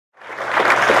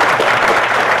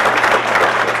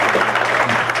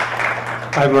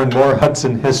I've learned more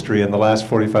Hudson history in the last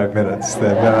 45 minutes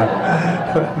than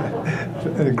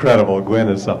incredible. Gwen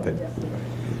is something.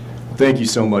 Thank you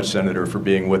so much, Senator, for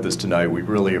being with us tonight. We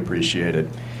really appreciate it.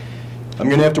 I'm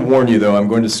going to have to warn you, though, I'm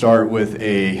going to start with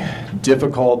a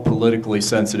difficult, politically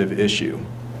sensitive issue.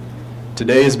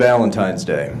 Today is Valentine's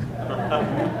Day,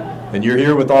 and you're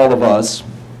here with all of us,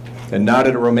 and not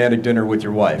at a romantic dinner with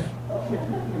your wife.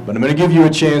 But I'm going to give you a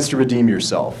chance to redeem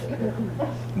yourself.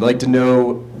 I'd like to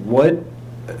know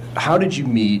how did you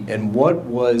meet, and what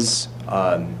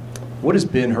has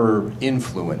been her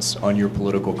influence on your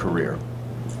political career?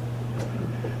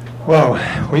 Well,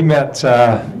 we met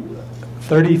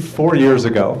 34 years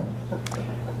ago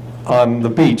on the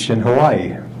beach in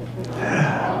Hawaii.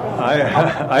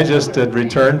 I just had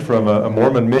returned from a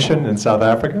Mormon mission in South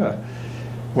Africa.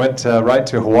 Went right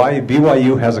to Hawaii.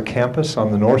 BYU has a campus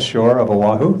on the north shore of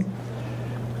Oahu.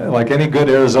 Like any good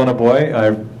Arizona boy,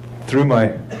 I threw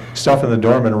my stuff in the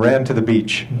dorm and ran to the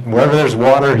beach. Wherever there's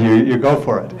water, you go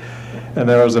for it. And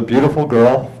there was a beautiful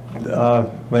girl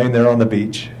laying there on the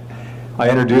beach. I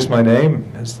introduced my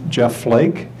name as Jeff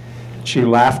Flake. She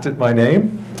laughed at my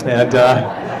name, and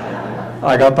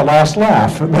I got the last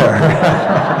laugh there.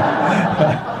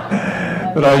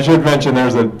 But I should mention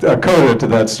there's a coda to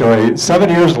that story. 7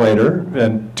 years later,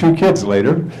 and 2 kids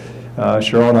later,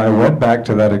 Cheryl and I went back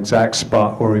to that exact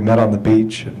spot where we met on the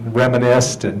beach and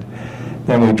reminisced, and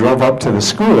then we drove up to the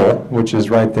school, which is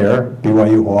right there,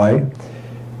 BYU Hawaii.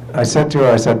 I said to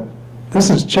her, "This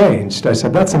has changed." I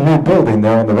said, "That's a new building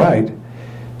there on the right."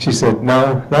 She said,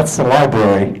 "No, that's the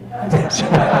library."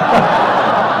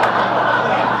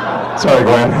 Sorry,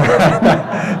 Glenn.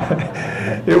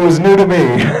 It was new to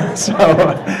me, so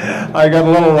I got a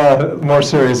little more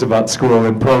serious about school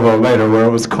in Provo later, where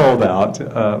it was cold out.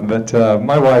 But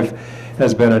my wife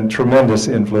has been a tremendous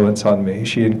influence on me.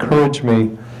 She encouraged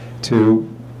me to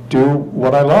do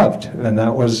what I loved, and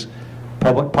that was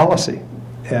public policy.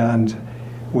 And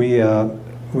we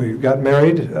got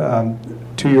married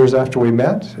 2 years after we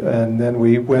met, and then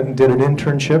we went and did an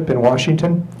internship in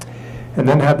Washington, and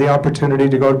then had the opportunity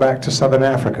to go back to Southern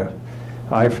Africa.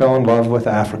 I fell in love with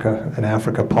Africa and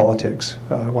Africa politics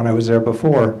when I was there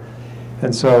before.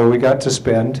 And so we got to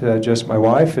spend, just my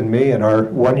wife and me and our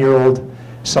 1-year-old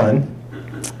son,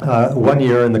 1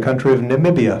 year in the country of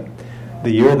Namibia,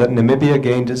 the year that Namibia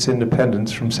gained its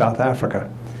independence from South Africa.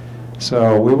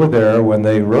 So we were there when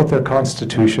they wrote their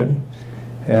constitution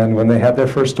and when they had their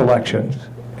first elections.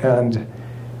 And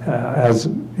as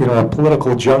you know, a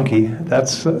political junkie,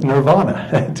 that's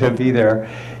nirvana to be there.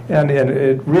 And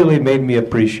it really made me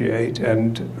appreciate,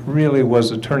 and really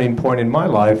was a turning point in my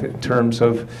life in terms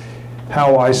of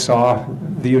how I saw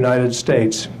the United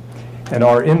States and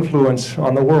our influence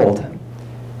on the world,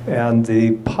 and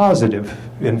the positive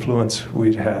influence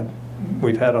we've had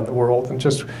on the world. And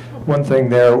just one thing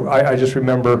there, I just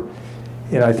remember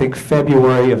in, I think,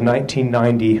 February of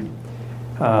 1990,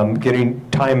 getting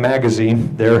Time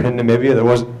magazine there in Namibia.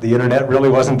 The internet really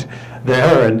wasn't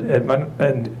there,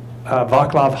 and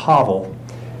Václav Havel,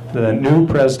 the new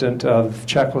president of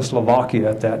Czechoslovakia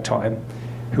at that time,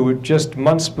 who just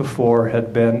months before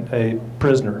had been a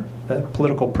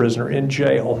political prisoner in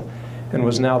jail, and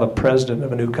was now the president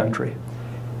of a new country.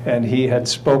 And he had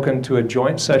spoken to a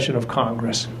joint session of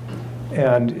Congress,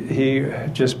 and he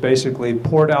just basically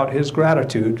poured out his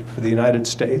gratitude for the United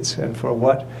States and for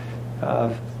what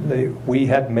we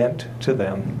had meant to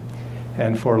them,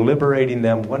 and for liberating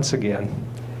them once again.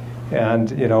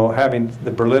 And you know, having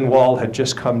the Berlin Wall had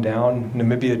just come down,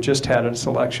 Namibia just had its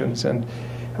elections, and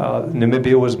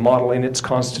Namibia was modeling its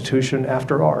constitution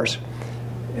after ours.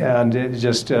 And it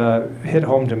just hit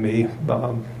home to me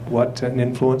what an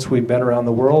influence we've been around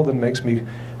the world, and makes me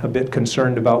a bit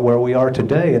concerned about where we are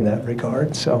today in that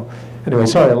regard. So anyway,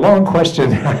 sorry, a long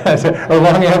question, a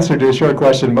long answer to a short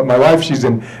question, but my wife, she's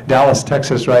in Dallas,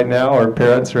 Texas right now. Our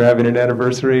parents are having an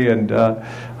anniversary, and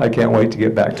I can't wait to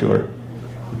get back to her.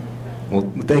 Well,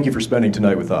 thank you for spending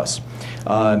tonight with us.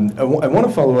 I want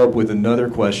to follow up with another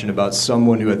question about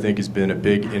someone who I think has been a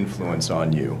big influence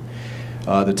on you.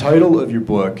 The title of your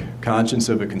book, Conscience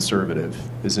of a Conservative,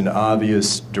 is an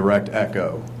obvious direct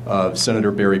echo of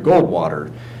Senator Barry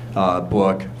Goldwater's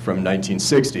book from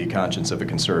 1960, Conscience of a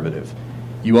Conservative.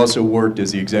 You also worked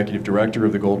as the executive director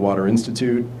of the Goldwater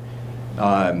Institute.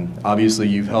 Obviously,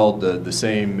 you've held the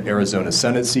same Arizona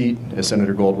Senate seat as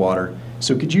Senator Goldwater.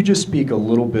 So could you just speak a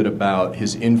little bit about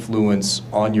his influence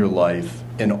on your life,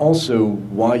 and also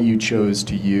why you chose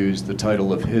to use the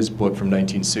title of his book from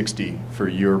 1960 for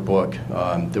your book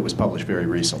that was published very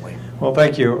recently? Well,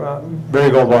 thank you.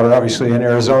 Barry Goldwater, obviously, in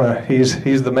Arizona,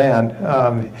 he's the man.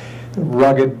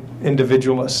 Rugged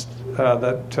individualist,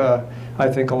 that I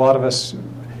think a lot of us,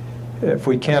 if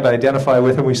we can't identify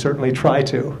with him, we certainly try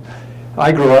to.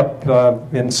 I grew up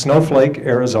in Snowflake,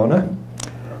 Arizona,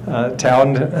 a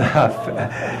town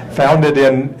founded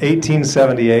in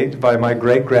 1878 by my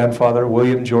great-grandfather,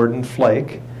 William Jordan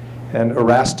Flake, and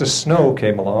Erastus Snow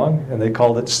came along, and they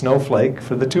called it Snowflake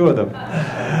for the two of them.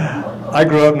 I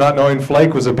grew up not knowing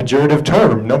flake was a pejorative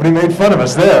term. Nobody made fun of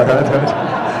us there.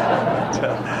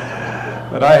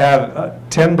 But I have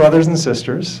 10 brothers and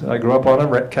sisters. I grew up on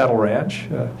a cattle ranch.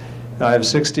 I have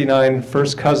 69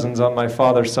 first cousins on my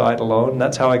father's side alone.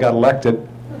 That's how I got elected.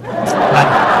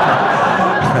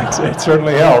 It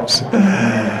certainly helps.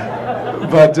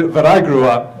 But I grew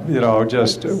up,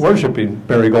 just worshiping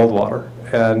Barry Goldwater,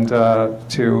 and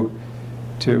to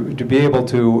be able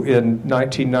to, in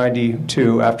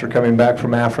 1992, after coming back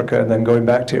from Africa and then going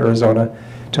back to Arizona,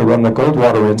 to run the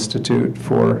Goldwater Institute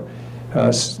for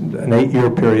an 8-year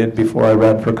period before I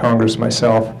ran for Congress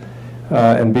myself.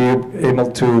 And be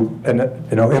able to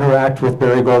interact with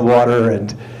Barry Goldwater.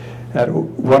 And at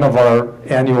one of our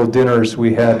annual dinners,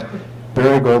 we had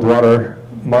Barry Goldwater,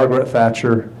 Margaret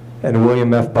Thatcher, and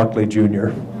William F. Buckley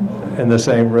Jr. in the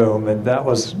same room. And that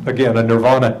was, again, a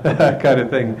nirvana kind of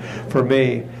thing for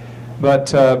me.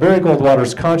 But Barry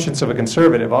Goldwater's Conscience of a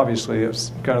Conservative, obviously,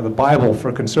 is kind of the Bible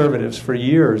for conservatives for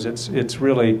years. It's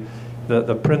really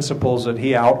the principles that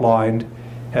he outlined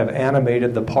have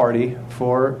animated the party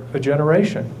for a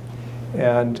generation.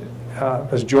 And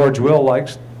as George Will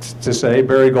likes to say,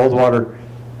 Barry Goldwater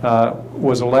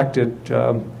was elected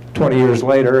 20 years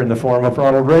later in the form of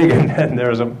Ronald Reagan, and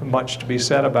there's much to be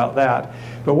said about that.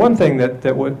 But one thing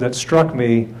that struck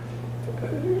me,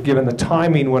 given the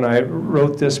timing when I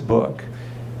wrote this book,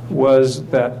 was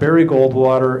that Barry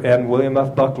Goldwater and William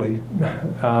F. Buckley,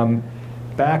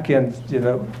 back in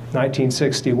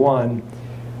 1961,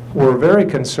 were very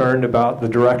concerned about the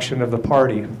direction of the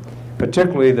party,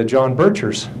 particularly the John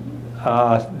Birchers,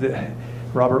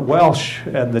 Robert Welsh,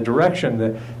 and the direction,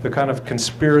 the kind of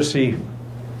conspiracy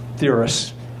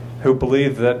theorists who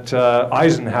believed that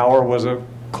Eisenhower was a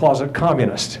closet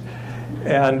communist.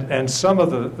 And some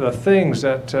of the things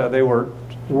that they were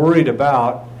worried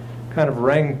about kind of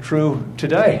rang true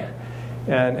today.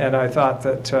 And I thought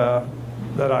that I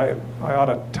ought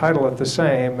to title it the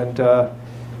same, and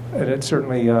it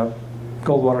certainly,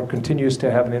 Goldwater continues to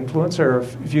have an influence. There are a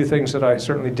few things that I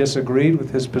certainly disagreed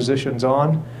with his positions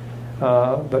on,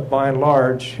 but by and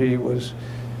large, he was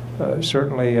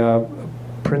certainly a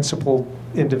principled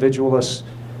individualist,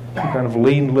 kind of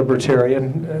lean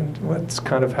libertarian, and that's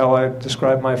kind of how I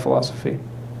describe my philosophy.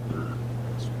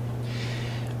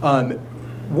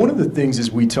 One of the things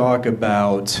is we talk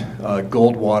about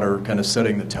Goldwater kind of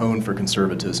setting the tone for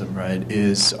conservatism, right,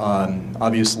 is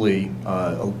obviously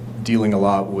dealing a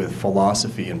lot with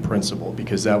philosophy and principle,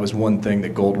 because that was one thing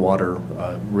that Goldwater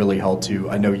really held to.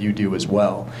 I know you do as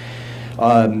well.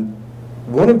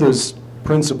 One of those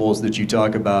principles that you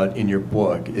talk about in your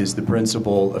book is the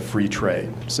principle of free trade,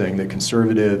 saying that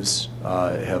conservatives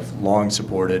have long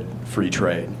supported free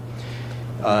trade.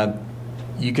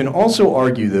 You can also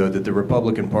argue, though, that the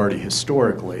Republican Party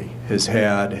historically has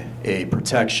had a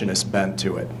protectionist bent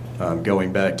to it,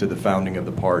 going back to the founding of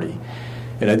the party.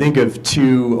 And I think of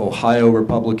two Ohio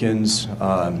Republicans,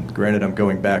 granted I'm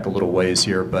going back a little ways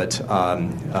here, but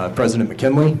President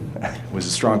McKinley was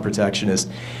a strong protectionist,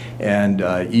 and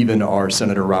even our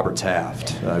Senator Robert Taft,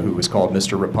 who was called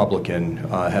Mr. Republican,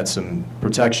 had some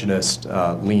protectionist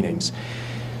leanings.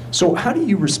 So how do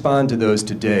you respond to those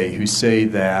today who say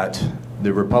that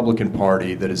the Republican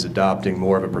Party that is adopting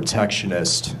more of a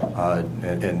protectionist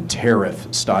and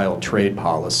tariff-style trade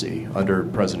policy under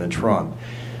President Trump,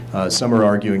 some are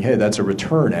arguing, hey, that's a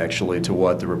return actually to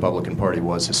what the Republican Party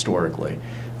was historically.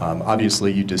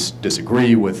 Obviously, you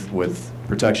disagree with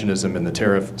protectionism and the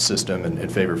tariff system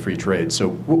and favor free trade. So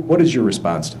what is your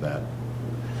response to that?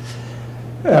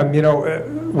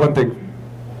 One thing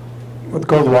with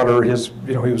Goldwater,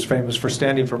 he was famous for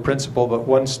standing for principle, but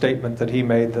one statement that he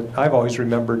made that I've always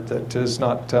remembered that is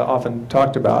not often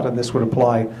talked about, and this would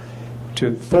apply to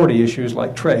authority issues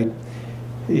like trade.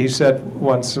 He said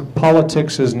once,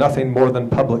 politics is nothing more than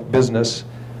public business.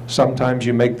 Sometimes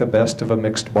you make the best of a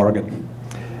mixed bargain.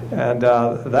 And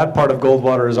that part of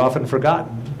Goldwater is often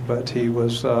forgotten, but he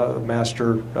was a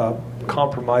master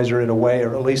compromiser in a way,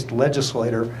 or at least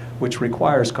legislator, which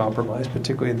requires compromise,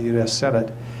 particularly in the U.S.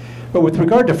 Senate. But with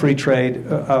regard to free trade,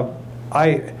 the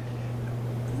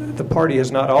party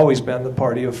has not always been the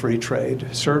party of free trade.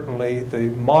 Certainly, the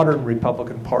modern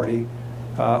Republican Party,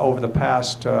 over the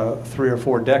past 3 or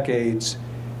 4 decades,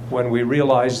 when we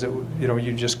realized that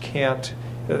you just can't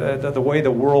the way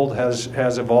the world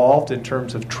has evolved in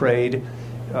terms of trade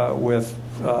with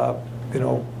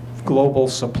global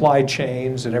supply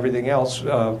chains and everything else,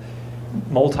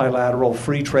 multilateral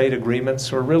free trade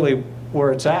agreements are really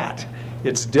where it's at.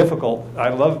 It's difficult. I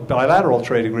love bilateral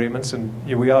trade agreements, and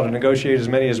we ought to negotiate as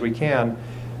many as we can,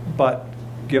 but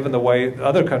given the way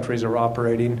other countries are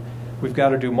operating, we've got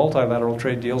to do multilateral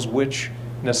trade deals, which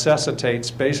necessitates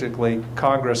basically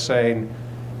Congress saying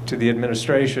to the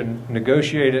administration,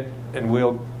 negotiate it, and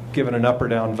we'll give it an up or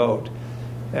down vote.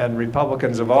 And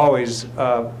Republicans have always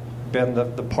been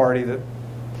the party that,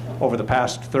 over the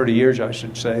past 30 years, I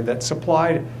should say, that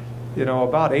supplied,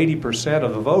 about 80%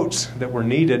 of the votes that were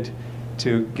needed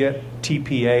to get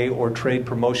TPA or Trade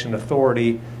Promotion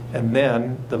Authority, and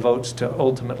then the votes to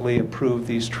ultimately approve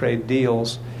these trade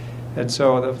deals. And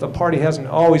so the party hasn't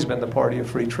always been the party of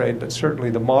free trade, but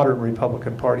certainly the modern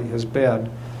Republican Party has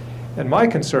been. And my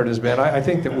concern has been, I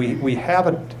think that we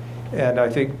haven't, and I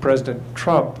think President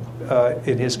Trump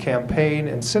in his campaign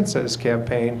and since his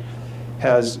campaign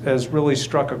has really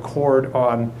struck a chord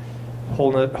on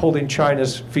holding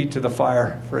China's feet to the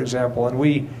fire, for example. And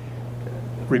we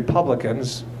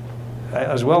Republicans,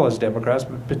 as well as Democrats,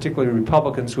 but particularly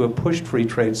Republicans who have pushed free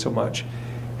trade so much,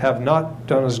 have not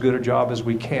done as good a job as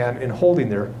we can in holding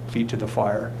their feet to the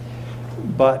fire.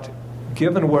 But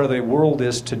given where the world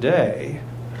is today,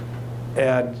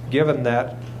 and given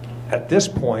that at this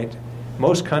point,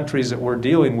 most countries that we're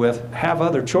dealing with have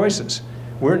other choices.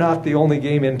 We're not the only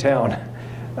game in town.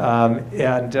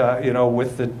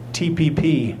 With the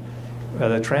TPP,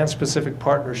 the Trans-Pacific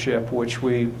Partnership, which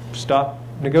we stopped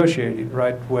negotiating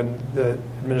right when the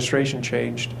administration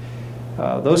changed,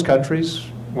 those countries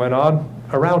went on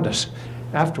around us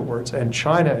afterwards, and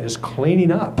China is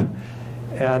cleaning up.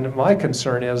 And my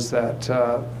concern is that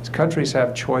countries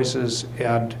have choices,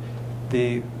 and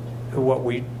what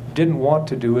we didn't want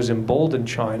to do is embolden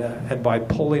China, and by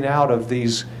pulling out of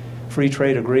these free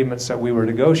trade agreements that we were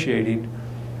negotiating,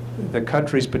 the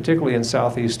countries, particularly in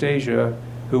Southeast Asia,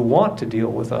 who want to deal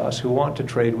with us, who want to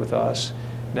trade with us,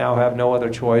 now have no other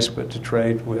choice but to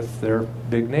trade with their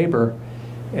big neighbor.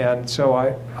 And so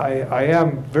I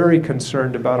am very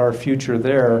concerned about our future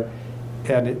there.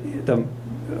 And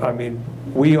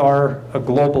we are a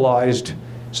globalized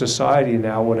society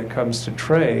now when it comes to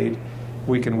trade.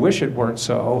 We can wish it weren't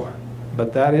so,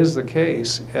 but that is the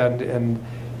case. And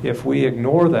if we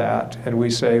ignore that and we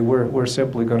say we're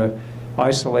simply going to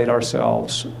isolate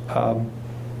ourselves,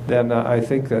 then I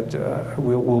think that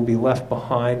we'll be left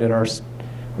behind, and our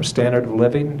standard of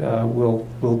living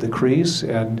will decrease,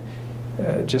 and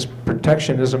just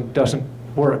protectionism doesn't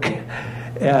work.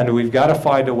 And we've got to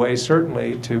find a way,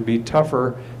 certainly, to be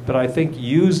tougher, but I think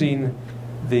using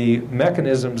the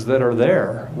mechanisms that are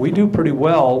there, we do pretty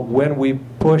well when we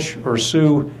push or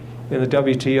sue in the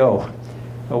WTO.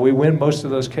 We win most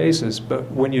of those cases,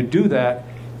 but when you do that,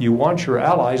 you want your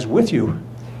allies with you.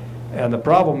 And the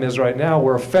problem is right now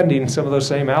we're offending some of those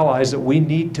same allies that we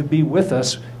need to be with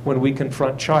us when we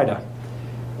confront China.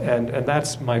 And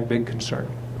that's my big concern.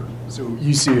 So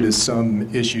you see it as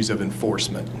some issues of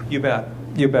enforcement? You bet.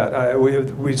 You bet.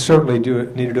 We certainly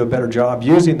need to do a better job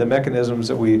using the mechanisms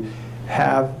that we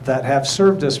have that have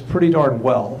served us pretty darn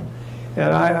well.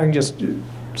 And I can just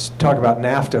talk about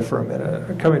NAFTA for a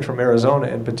minute, coming from Arizona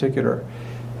in particular,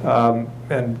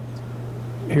 and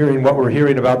hearing what we're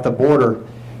hearing about the border.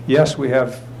 Yes, we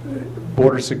have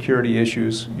border security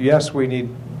issues. Yes, we need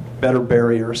better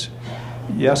barriers.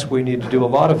 Yes, we need to do a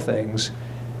lot of things,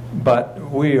 but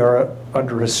we are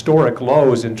under historic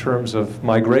lows in terms of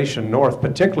migration north,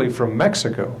 particularly from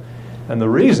Mexico. And the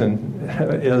reason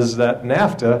is that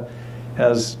NAFTA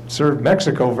has served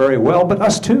Mexico very well, but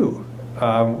us too.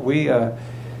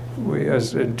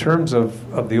 As in terms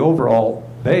of the overall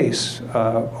base,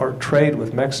 our trade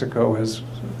with Mexico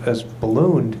has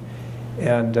ballooned,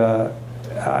 and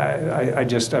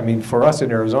for us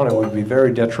in Arizona, it would be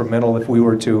very detrimental if we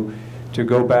were to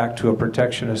go back to a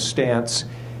protectionist stance.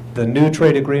 The new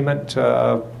trade agreement,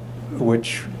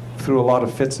 which through a lot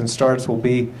of fits and starts, will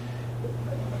be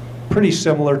pretty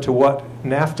similar to what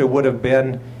NAFTA would have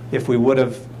been if we would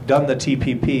have done the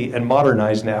TPP and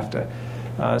modernized NAFTA.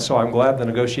 So I'm glad the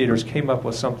negotiators came up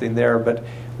with something there, but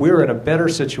we're in a better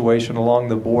situation along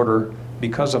the border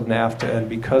because of NAFTA and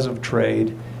because of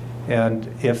trade. And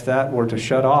if that were to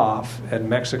shut off and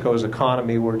Mexico's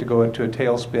economy were to go into a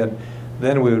tailspin,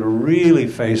 then we would really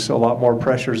face a lot more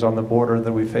pressures on the border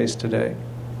than we face today.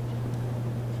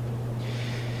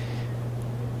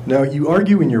 Now, you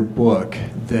argue in your book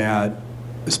that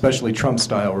especially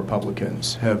Trump-style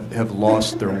Republicans have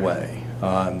lost their way,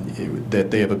 that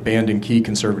they have abandoned key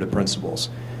conservative principles.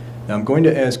 Now, I'm going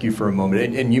to ask you for a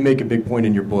moment, and you make a big point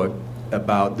in your book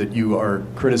about that you are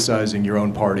criticizing your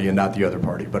own party and not the other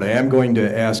party. But I am going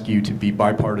to ask you to be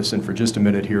bipartisan for just a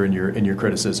minute here in your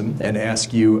criticism, and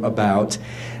ask you about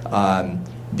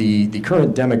the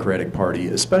current Democratic Party,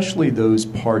 especially those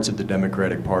parts of the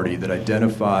Democratic Party that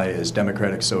identify as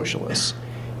democratic socialists.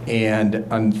 And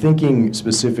I'm thinking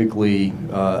specifically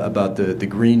about the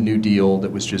Green New Deal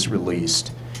that was just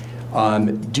released.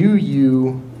 Do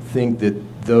you think that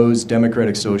those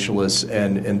democratic socialists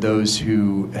and those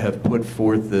who have put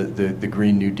forth the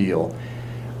Green New Deal,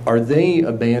 are they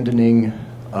abandoning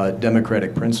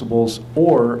democratic principles,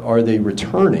 or are they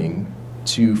returning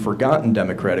to forgotten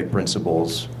democratic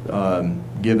principles,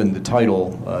 given the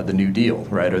title, the New Deal,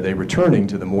 right? Are they returning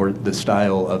to the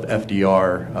style of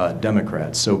FDR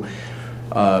Democrats? So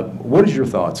what is your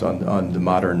thoughts on the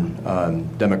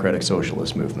modern democratic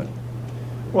socialist movement?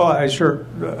 Well,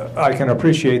 I can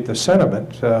appreciate the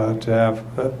sentiment to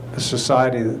have a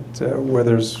society where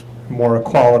there's more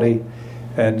equality,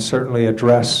 and certainly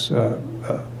address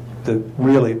the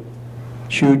really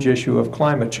huge issue of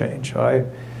climate change.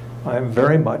 I'm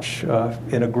very much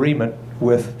in agreement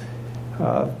with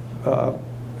the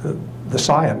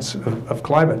science of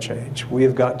climate change. We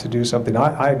have got to do something.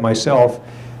 I myself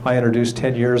introduced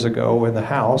 10 years ago in the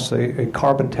House a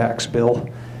carbon tax bill.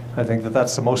 I think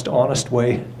that's the most honest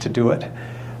way to do it.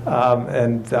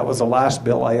 And that was the last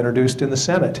bill I introduced in the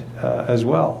Senate as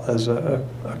well, as a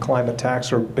climate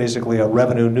tax, or basically a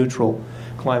revenue neutral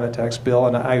climate tax bill.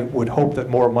 And I would hope that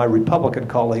more of my Republican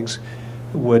colleagues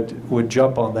would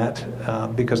jump on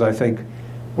that, because I think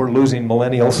we're losing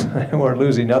millennials and we're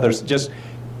losing others, just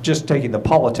taking the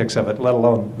politics of it, let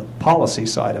alone the policy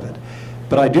side of it.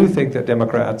 But I do think that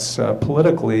Democrats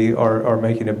politically are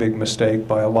making a big mistake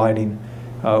by aligning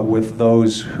with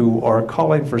those who are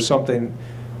calling for something.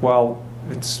 While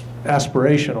it's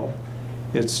aspirational,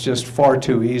 it's just far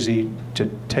too easy to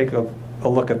take a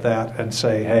look at that and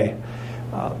say, hey,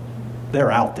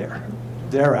 they're out there.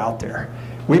 They're out there.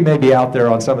 We may be out there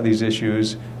on some of these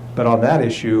issues, but on that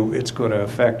issue, it's going to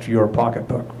affect your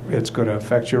pocketbook. It's going to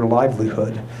affect your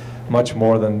livelihood much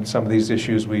more than some of these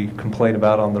issues we complain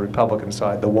about on the Republican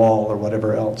side, the wall or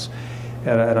whatever else.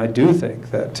 And I do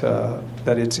think that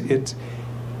it's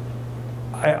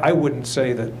I wouldn't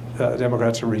say that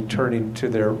Democrats are returning to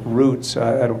their roots.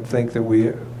 I don't think that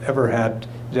we ever had.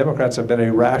 Democrats have been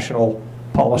a rational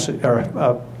policy or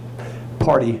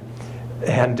party,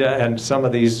 and some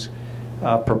of these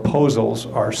proposals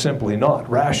are simply not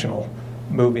rational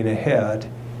moving ahead.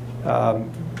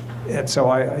 And so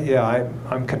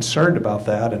I'm concerned about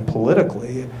that. And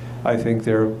politically, I think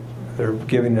they're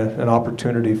giving an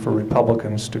opportunity for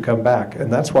Republicans to come back,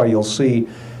 and that's why you'll see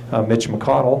Mitch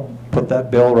McConnell put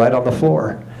that bill right on the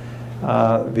floor,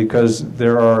 because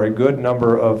there are a good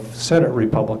number of Senate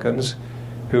Republicans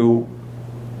who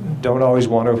don't always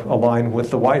want to align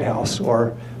with the White House or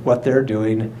what they're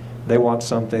doing. They want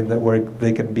something where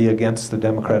they can be against the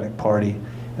Democratic Party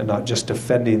and not just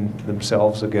defending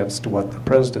themselves against what the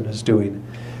president is doing.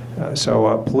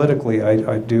 So politically,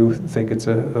 I do think it's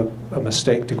a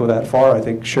mistake to go that far. I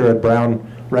think Sherrod Brown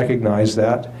recognized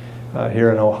that here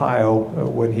in Ohio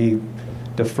when he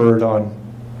deferred on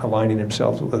aligning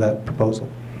himself with that proposal.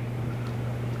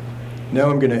 Now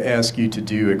I'm going to ask you to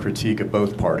do a critique of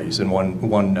both parties in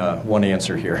one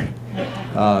answer here.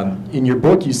 In your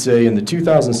book, you say, in the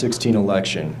 2016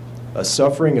 election, a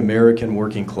suffering American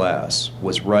working class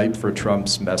was ripe for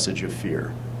Trump's message of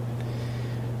fear.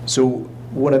 So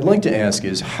what I'd like to ask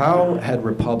is, how had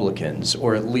Republicans,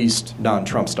 or at least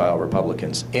non-Trump style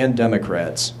Republicans, and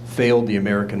Democrats failed the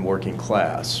American working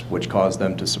class, which caused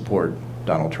them to support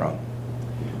Donald Trump?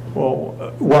 Well,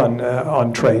 one,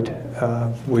 on trade,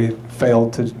 we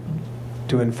failed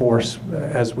to enforce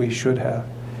as we should have.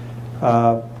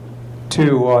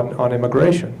 Two, on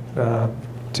immigration,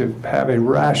 to have a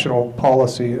rational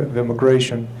policy of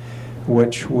immigration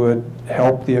which would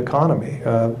help the economy,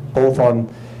 both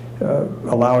on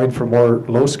allowing for more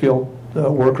low-skilled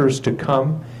workers to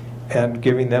come and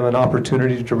giving them an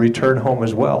opportunity to return home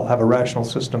as well, have a rational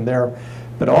system there,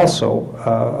 but also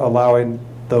allowing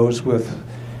those with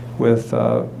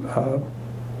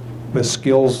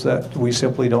skills that we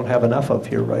simply don't have enough of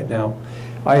here right now.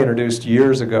 I introduced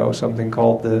years ago something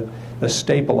called the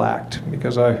Staple Act,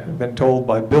 because I've been told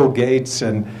by Bill Gates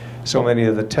and so many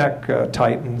of the tech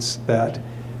titans that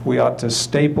we ought to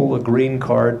staple a green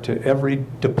card to every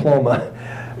diploma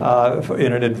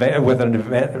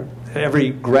every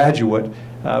graduate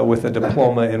with a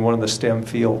diploma in one of the STEM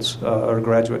fields or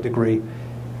graduate degree.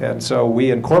 And so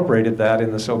we incorporated that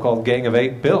in the so-called Gang of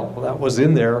Eight bill. That was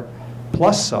in there,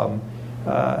 plus some.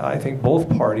 I think both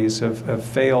parties have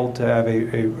failed to have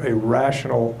a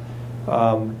rational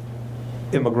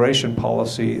immigration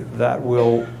policy that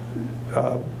will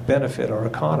benefit our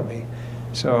economy.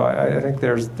 So I think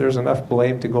there's enough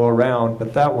blame to go around,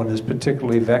 but that one is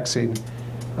particularly vexing.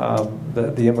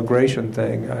 The immigration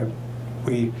thing.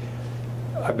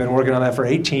 I've been working on that for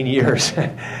 18 years,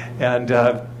 and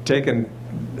taken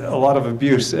a lot of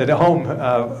abuse at home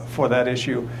for that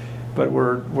issue. But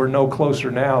we're no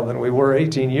closer now than we were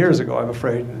 18 years ago, I'm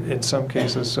afraid. In some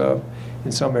cases,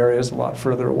 in some areas, a lot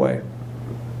further away.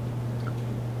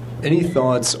 Any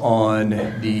thoughts on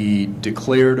the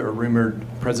declared or rumored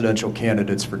presidential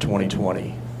candidates for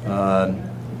 2020?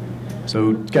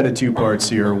 So kind of two parts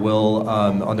here. Will,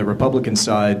 on the Republican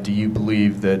side, do you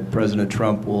believe that President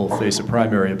Trump will face a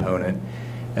primary opponent?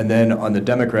 And then on the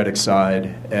Democratic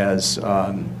side, as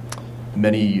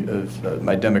many of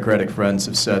my Democratic friends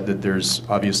have said, that there's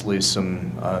obviously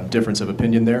some difference of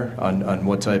opinion there on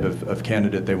what type of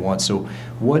candidate they want. So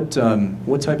what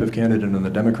type of candidate on the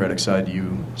Democratic side do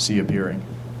you see appearing?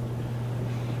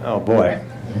 Oh, boy.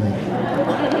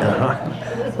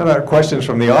 Questions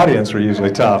from the audience are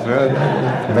usually tough.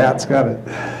 Matt's got it.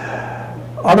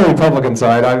 On the Republican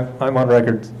side, I'm on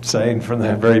record saying from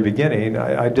the very beginning,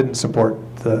 I didn't support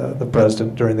the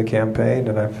president during the campaign,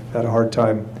 and I've had a hard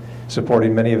time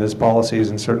supporting many of his policies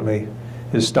and certainly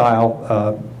his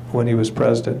style when he was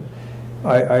president.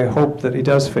 I hope that he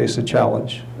does face a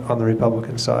challenge on the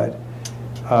Republican side.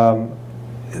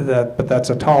 But that's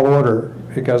a tall order,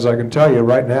 because I can tell you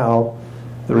right now,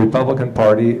 the Republican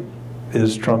Party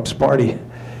is Trump's party.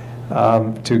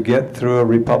 To get through a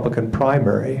Republican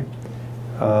primary,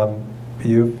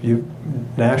 you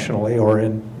nationally or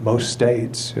in most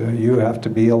states, you have to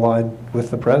be aligned with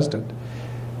the president.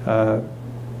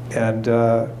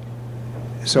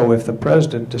 So if the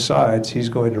president decides he's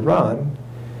going to run,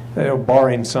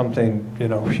 barring something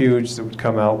huge that would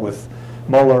come out with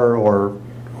Mueller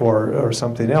or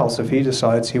something else, if he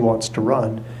decides he wants to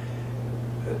run,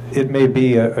 it may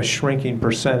be a shrinking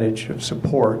percentage of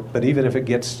support, but even if it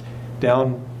gets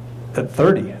down at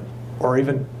 30 or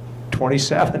even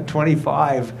 27,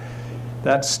 25,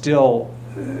 that's still,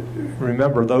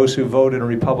 remember, those who vote in a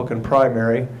Republican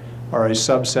primary are a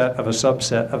subset of a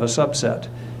subset of a subset.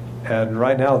 And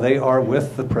right now they are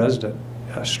with the president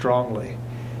strongly.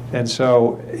 And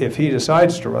so if he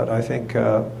decides to run, I think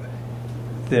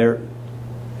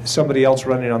somebody else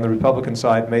running on the Republican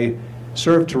side may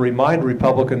serve to remind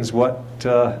Republicans what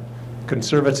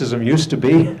conservatism used to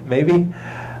be, maybe,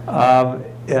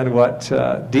 and what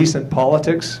decent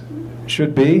politics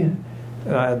should be.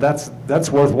 That's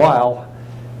worthwhile,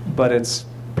 but it's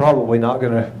probably not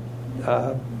going to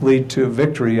lead to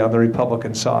victory on the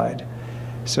Republican side.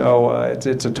 So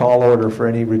it's a tall order for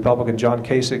any Republican. John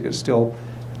Kasich is still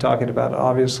talking about it,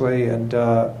 obviously, and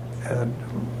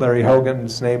Larry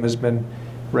Hogan's name has been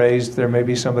raised. There may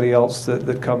be somebody else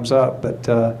that comes up, but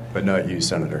not you,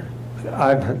 Senator.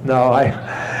 I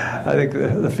think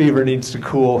the fever needs to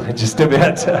cool just a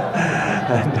bit,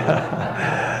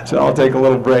 so I'll take a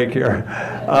little break here.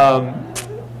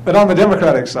 But on the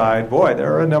Democratic side, boy,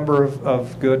 there are a number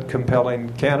of good,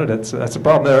 compelling candidates. That's the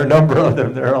problem. There are a number of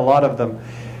them. There are a lot of them,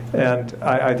 and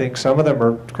I think some of them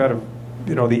are kind of,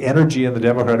 the energy in the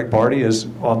Democratic Party is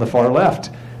on the far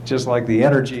left, just like the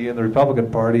energy in the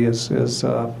Republican Party is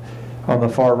on the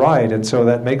far right, and so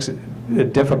that makes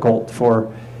it difficult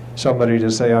for somebody to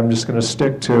say, I'm just going to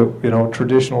stick to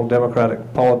traditional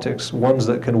Democratic politics, ones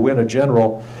that can win a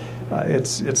general.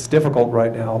 It's difficult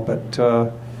right now, but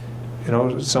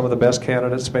some of the best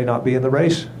candidates may not be in the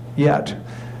race yet.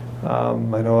 I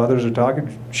know others are talking.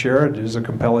 Sherrod is a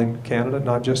compelling candidate,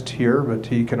 not just here, but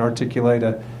he can articulate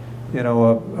a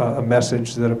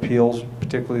message that appeals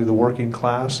particularly to the working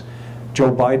class.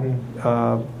 Joe Biden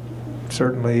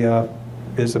certainly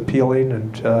is appealing,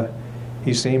 and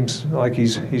he seems like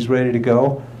he's ready to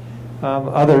go.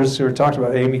 Others who are talked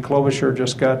about, Amy Klobuchar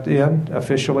just got in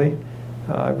officially.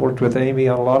 I've worked with Amy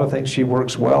on a lot of things. She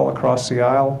works well across the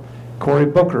aisle. Cory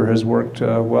Booker has worked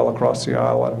well across the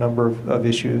aisle on a number of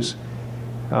issues.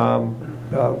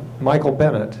 Michael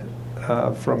Bennet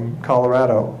from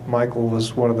Colorado. Michael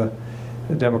was one of the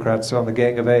Democrats on the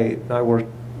Gang of Eight, and I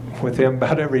worked with him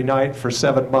about every night for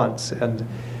 7 months, and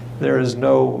there is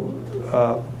no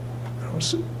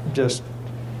just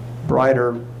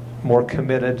brighter, more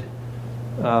committed,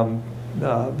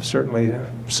 certainly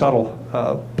subtle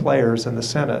players in the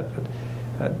Senate.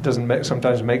 It doesn't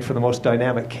sometimes make for the most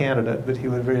dynamic candidate, but he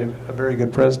was a very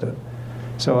good president.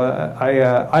 So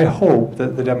I hope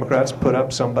that the Democrats put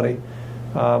up somebody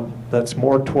that's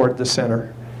more toward the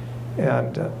center.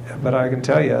 But I can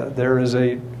tell you, there is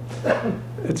a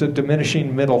it's a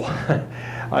diminishing middle.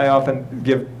 I often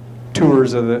give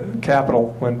tours of the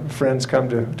Capitol when friends come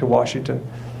to Washington,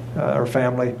 or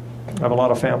family. I have a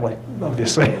lot of family,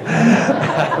 obviously.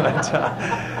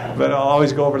 But I'll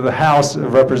always go over to the House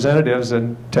of Representatives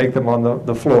and take them on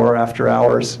the floor after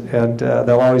hours, and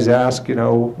they'll always ask,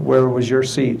 where was your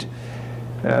seat?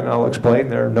 And I'll explain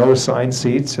there are no assigned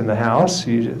seats in the House.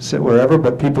 You just sit wherever,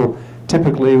 but people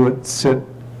typically would sit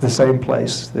the same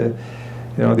place. The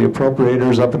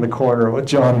appropriators up in the corner with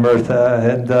John Murtha,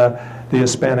 and the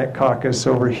Hispanic caucus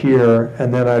over here,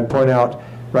 and then I'd point out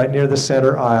right near the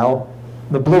center aisle,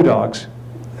 the Blue Dogs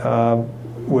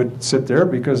would sit there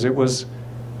because it was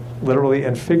literally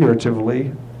and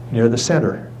figuratively near the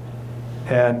center.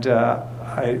 And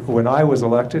when I was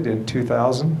elected in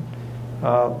 2000,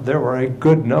 there were a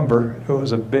good number. It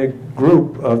was a big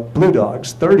group of Blue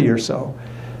Dogs, 30 or so.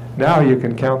 Now you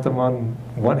can count them on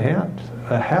one hand,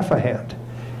 half a hand.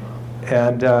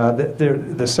 And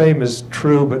the same is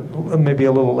true, but maybe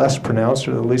a little less pronounced,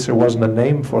 or at least there wasn't a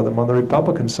name for them on the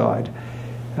Republican side.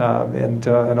 And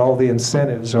all the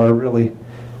incentives are really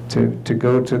to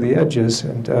go to the edges,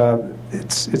 and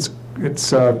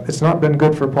it's not been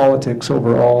good for politics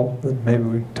overall. Maybe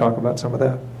we can talk about some of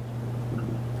that.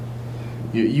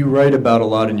 You write about a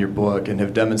lot in your book and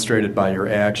have demonstrated by your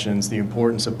actions the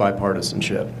importance of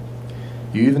bipartisanship.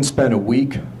 You even spent a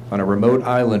week on a remote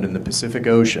island in the Pacific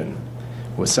Ocean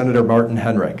with Senator Martin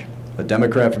Henrich, a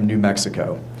Democrat from New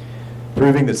Mexico,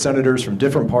 proving that senators from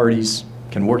different parties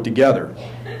can work together,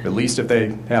 at least if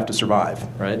they have to survive,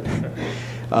 right?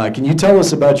 Can you tell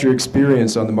us about your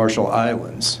experience on the Marshall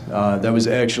Islands? That was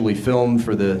actually filmed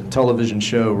for the television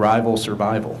show Rival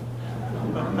Survival.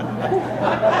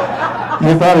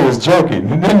 You thought he was joking,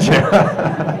 didn't you?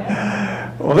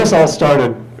 Well, this all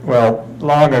started,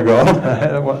 long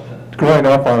ago. Growing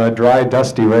up on a dry,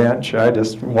 dusty ranch, I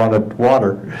just wanted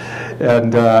water.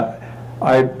 And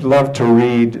I loved to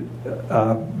read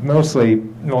mostly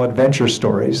adventure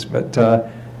stories,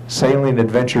 but sailing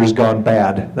adventures gone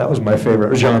bad. That was my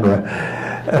favorite genre.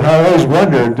 And I always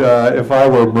wondered if I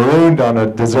were marooned on a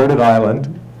deserted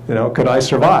island, could I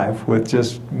survive with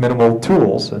just minimal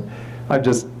tools? And I've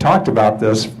just talked about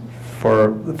this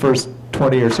for the first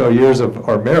 20 or so years of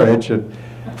our marriage, and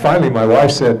finally my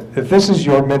wife said, if this is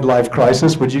your midlife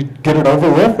crisis, would you get it over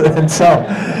with? And so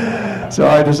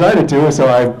I decided to, so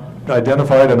I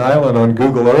identified an island on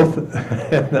Google Earth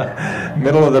in the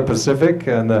middle of the Pacific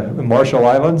and the Marshall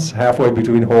Islands, halfway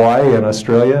between Hawaii and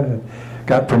Australia.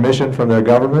 Got permission from their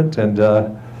government, and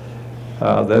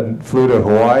then flew to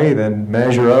Hawaii, then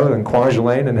Majuro, then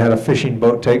Kwajalein, and had a fishing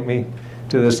boat take me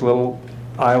to this little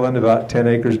island about 10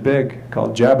 acres big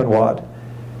called Jabinwad,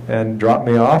 and dropped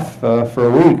me off for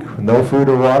a week. No food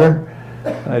or water.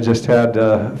 I just had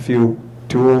a few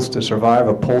tools to survive,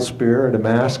 a pole spear and a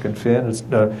mask and fin,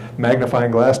 a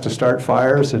magnifying glass to start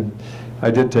fires, and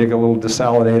I did take a little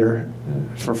desalinator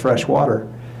for fresh water.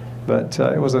 But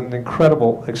it was an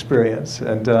incredible experience.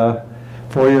 And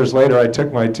 4 years later, I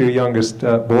took my two youngest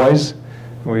boys.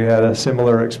 We had a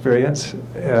similar experience.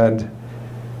 And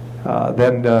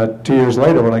then 2 years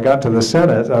later, when I got to the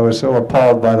Senate, I was so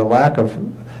appalled by the lack of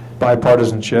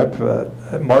bipartisanship.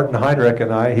 Martin Heinrich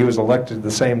and I, he was elected at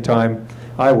the same time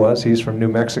I was. He's from New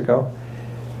Mexico.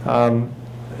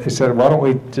 He said, why don't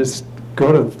we just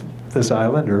go to this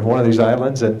island or one of these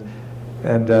islands and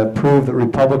prove that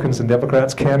Republicans and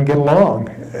Democrats can get along.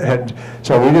 And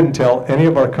so we didn't tell any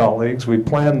of our colleagues. We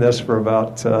planned this for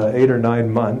about 8 or 9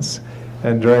 months.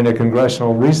 And during a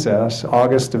congressional recess,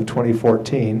 August of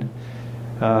 2014,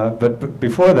 but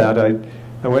before that,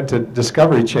 I went to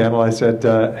Discovery Channel. I said,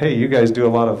 hey, you guys do a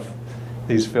lot of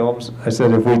these films. I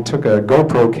said, if we took a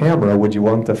GoPro camera, would you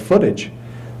want the footage?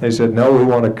 They said, no, we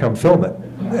want to come film it.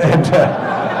 And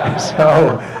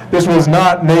so this was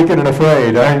not Naked and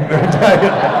Afraid.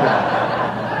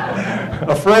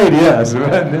 Afraid, yes.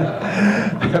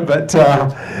 But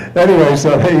anyway,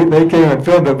 so they came and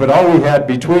filmed it, but all we had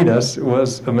between us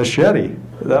was a machete.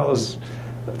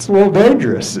 It's a little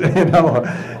dangerous,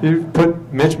 You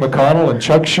put Mitch McConnell and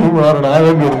Chuck Schumer on an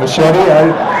island with a machete,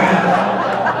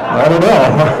 I don't know.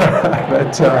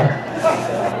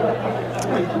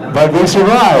 But we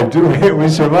survived. We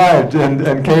survived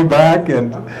and came back,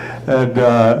 and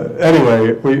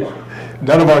anyway,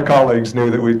 none of our colleagues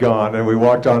knew that we'd gone, and we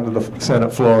walked onto the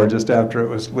Senate floor just after it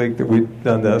was leaked that we'd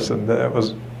done this, and it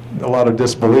was a lot of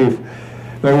disbelief.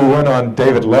 Then we went on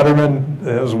David Letterman.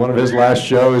 It was one of his last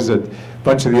shows. A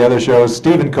bunch of the other shows.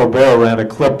 Stephen Colbert ran a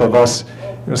clip of us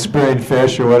spearing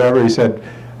fish or whatever. He said,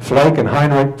 Flake and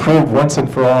Heinrich proved once and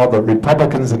for all that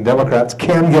Republicans and Democrats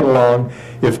can get along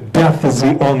if death is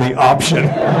the only option.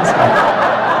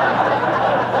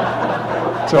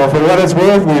 So for what it's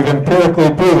worth, we've empirically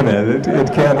proven it. It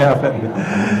can happen.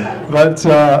 But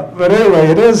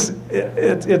anyway,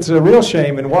 it's a real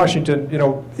shame in Washington. You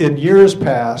know, in years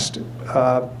past,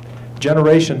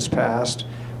 generations past,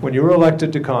 when you were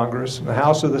elected to Congress, the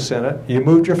House or the Senate, you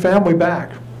moved your family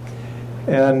back.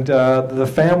 And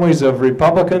the families of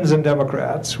Republicans and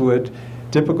Democrats would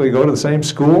typically go to the same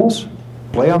schools,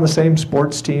 play on the same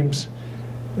sports teams,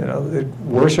 you know, they'd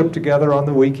worship together on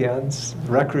the weekends,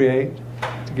 recreate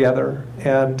together,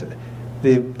 and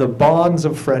the bonds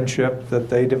of friendship that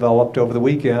they developed over the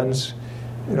weekends,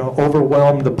 you know,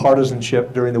 overwhelmed the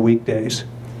partisanship during the weekdays,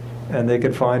 and they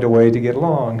could find a way to get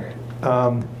along.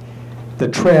 The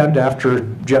trend after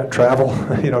jet travel,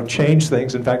 you know, changed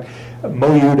things. In fact,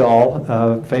 Mo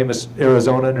Udall, famous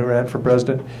Arizonan who ran for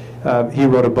president, he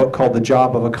wrote a book called The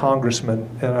Job of a Congressman,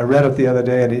 and I read it the other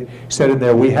day, and he said in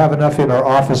there, we have enough in our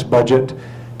office budget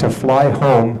to fly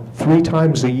home 3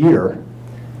 times a year,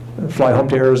 fly home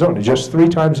to Arizona, just 3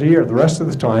 times a year. The rest of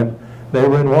the time, they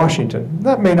were in Washington.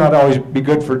 That may not always be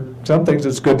good for some things.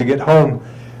 It's good to get home,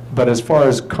 but as far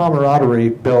as camaraderie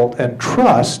built and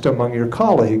trust among your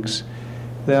colleagues,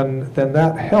 then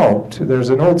that helped. There's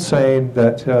an old saying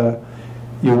that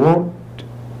you won't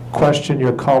question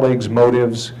your colleagues'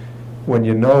 motives when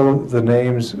you know the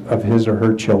names of his or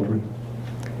her children.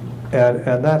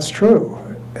 And that's true.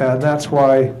 And that's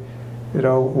why, you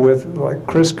know, with like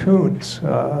Chris Coons,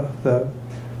 the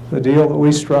deal that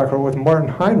we struck, or with Martin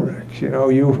Heinrich, you know,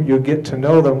 you get to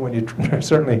know them when you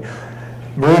certainly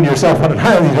maroon yourself on an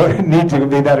island. You don't need to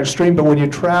be that extreme, but when you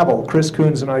travel, Chris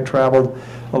Coons and I traveled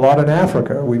a lot in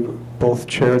Africa. We both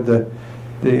chaired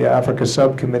the Africa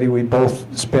subcommittee. We both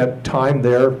spent time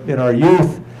there in our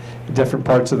youth, in different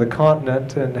parts of the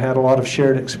continent, and had a lot of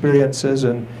shared experiences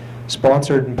and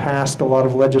sponsored and passed a lot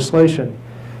of legislation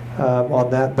on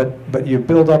that. But you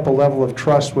build up a level of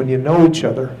trust when you know each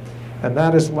other, and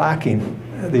that is lacking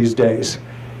these days.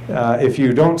 If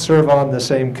you don't serve on the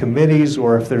same committees,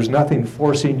 or if there's nothing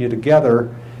forcing you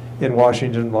together in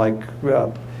Washington, like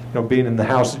you know, being in the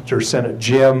House or Senate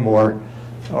gym, or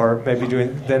maybe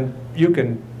then you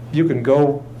can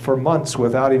go for months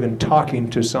without even talking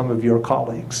to some of your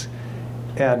colleagues,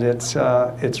 and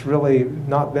it's really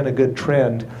not been a good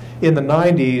trend. In the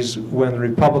 90s, when the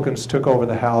Republicans took over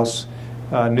the House,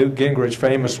 Newt Gingrich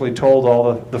famously told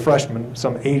all the freshmen,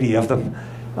 some 80 of them,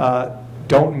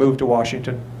 don't move to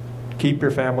Washington. Keep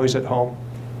your families at home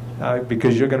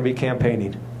because you're going to be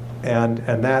campaigning. And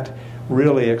that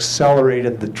really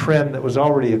accelerated the trend that was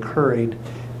already occurring.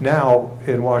 Now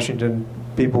in Washington,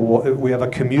 we have a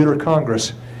commuter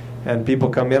Congress, and people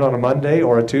come in on a Monday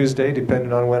or a Tuesday,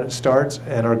 depending on when it starts,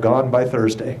 and are gone by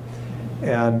Thursday.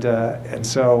 And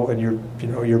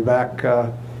you're back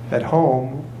at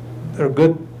home. There are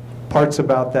good parts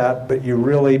about that, but you're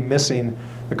really missing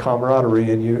the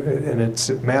camaraderie, and it's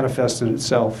manifested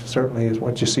itself, certainly, is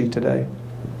what you see today.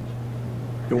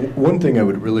 One thing I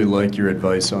would really like your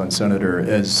advice on, Senator,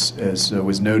 as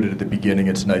was noted at the beginning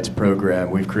of tonight's program,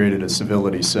 we've created a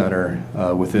civility center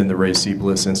within the Ray C.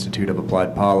 Bliss Institute of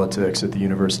Applied Politics at the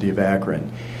University of Akron.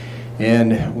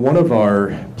 And one of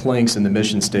our planks in the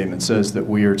mission statement says that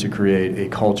we are to create a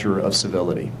culture of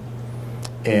civility.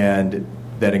 And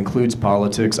that includes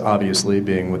politics, obviously,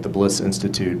 being with the Bliss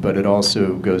Institute, but it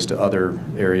also goes to other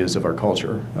areas of our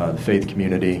culture, the faith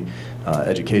community,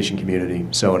 education community,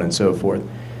 so on and so forth.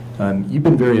 You've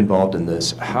been very involved in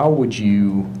this. How would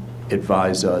you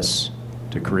advise us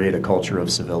to create a culture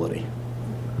of civility?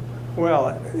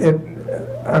 Well,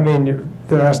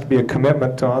 there has to be a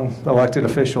commitment on elected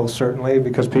officials, certainly,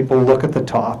 because people look at the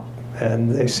top and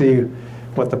they see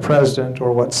what the president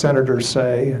or what senators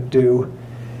say and do.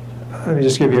 Let me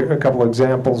just give you a couple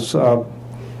examples.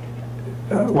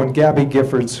 When Gabby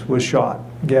Giffords was shot,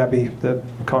 Gabby, the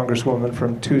congresswoman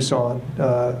from Tucson,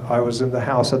 I was in the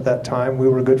House at that time. We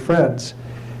were good friends.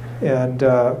 And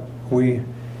it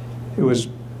was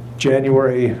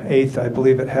January 8th, I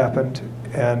believe it happened.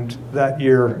 And that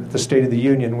year, the State of the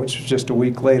Union, which was just a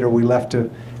week later, we left an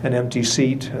empty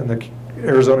seat, and the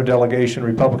Arizona delegation,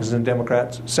 Republicans and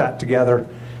Democrats, sat together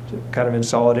kind of in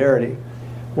solidarity.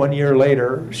 1 year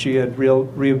later, she had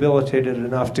rehabilitated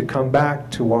enough to come back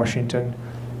to Washington,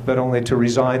 but only to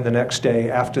resign the next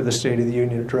day after the State of the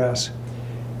Union address.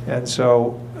 And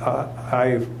so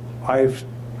I've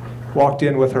walked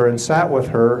in with her and sat with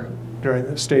her during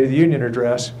the State of the Union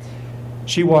address.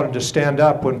 She wanted to stand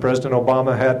up when President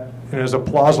Obama had his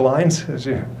applause lines, as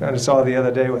you kind of saw the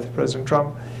other day with President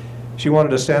Trump. She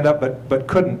wanted to stand up, but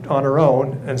couldn't on her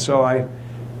own, and so I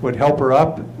would help her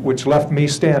up, which left me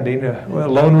standing, a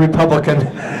lone Republican in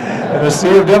a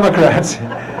sea of Democrats.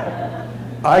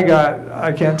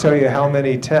 I can't tell you how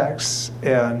many texts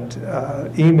and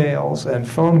emails and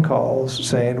phone calls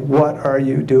saying, "What are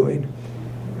you doing?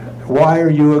 Why are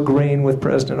you agreeing with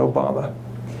President Obama?"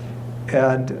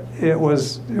 And it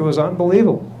was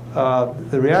unbelievable.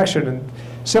 The reaction, and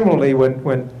similarly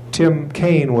when Tim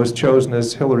Kaine was chosen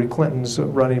as Hillary Clinton's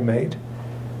running mate,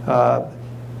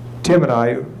 Tim and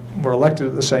I were elected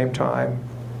at the same time.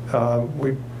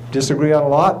 We disagree on a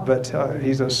lot, but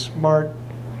he's a smart,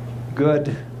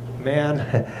 good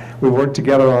man. We worked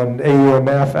together on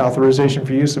AUMF, authorization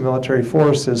for use of military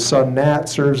force. His son Nat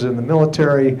serves in the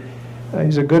military.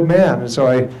 He's a good man. And so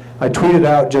I tweeted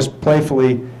out just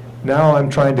playfully, "Now I'm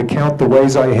trying to count the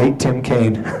ways I hate Tim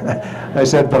Kaine." I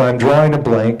said, "But I'm drawing a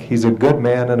blank. He's a good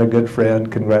man and a good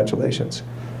friend. Congratulations."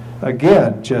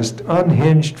 Again, just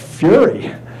unhinged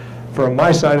fury from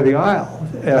my side of the aisle.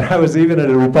 And I was even at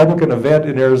a Republican event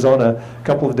in Arizona a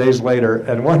couple of days later,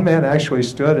 and one man actually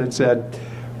stood and said,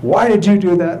 "Why did you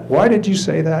do that? Why did you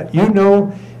say that? You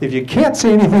know, if you can't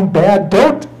say anything bad,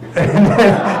 don't." And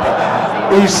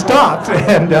then he stopped,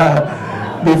 and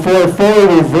before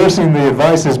fully reversing the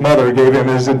advice his mother gave him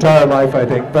his entire life, I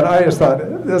think. But I just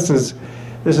thought, this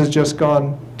has just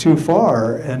gone too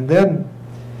far. And then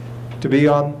to be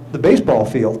on the baseball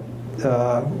field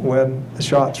when the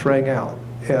shots rang out,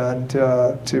 and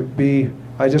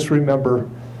I just remember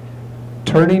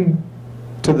turning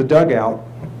to the dugout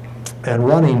and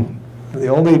running, the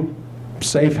only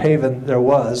safe haven there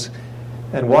was,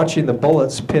 and watching the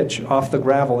bullets pitch off the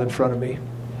gravel in front of me,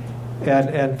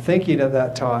 and thinking at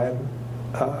that time,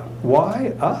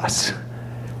 why us?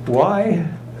 Why?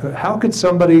 How could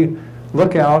somebody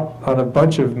look out on a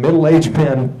bunch of middle-aged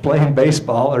men playing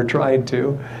baseball or trying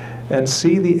to, and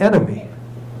see the enemy?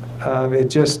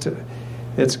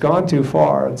 It's gone too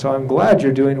far, and so I'm glad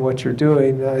you're doing what you're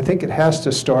doing. I think it has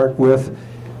to start with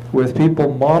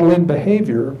people modeling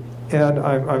behavior, and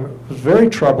I'm very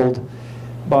troubled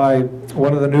by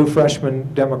one of the new freshman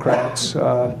Democrats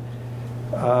in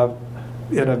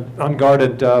an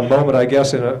unguarded moment, I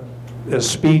guess, in a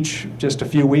speech just a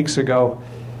few weeks ago,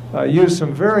 used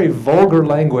some very vulgar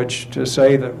language to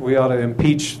say that we ought to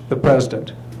impeach the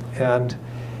president. And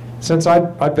since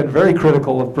I've been very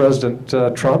critical of President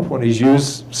Trump when he's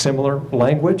used similar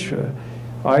language,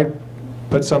 I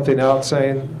put something out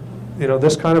saying,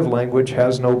 this kind of language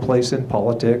has no place in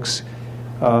politics.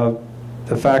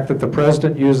 The fact that the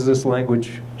president uses this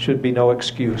language should be no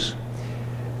excuse.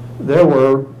 There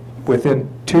were, within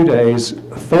 2 days,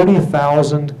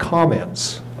 30,000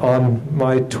 comments on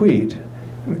my tweet.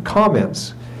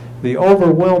 Comments, the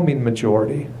overwhelming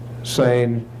majority,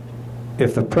 saying,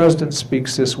 "If the president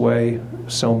speaks this way,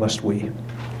 so must we."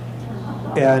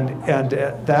 And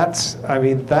that's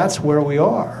where we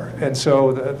are. And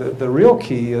so the real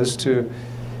key is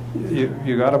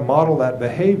you got to model that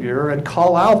behavior and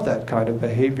call out that kind of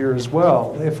behavior as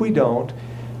well. If we don't,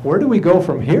 where do we go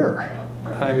from here?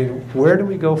 Where do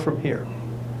we go from here?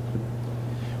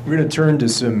 We're going to turn to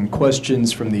some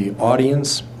questions from the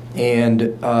audience,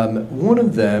 and one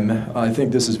of them, I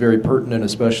think this is very pertinent,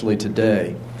 especially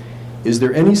today. Is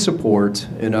there any support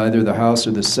in either the House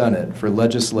or the Senate for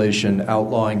legislation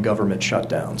outlawing government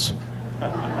shutdowns?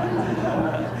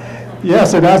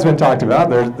 Yes, it has been talked about.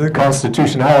 The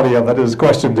constitutionality of it is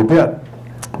questioned a bit.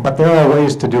 But there are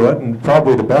ways to do it, and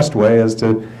probably the best way is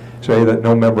to say that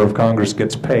no member of Congress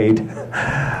gets paid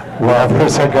while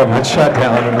there's a government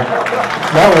shutdown. And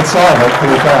that would solve it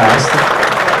pretty fast.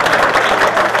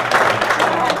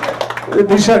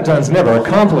 These shutdowns never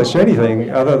accomplish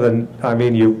anything other than,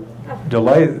 you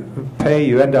delay pay,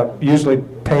 you end up usually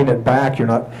paying it back.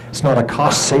 It's not a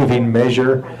cost-saving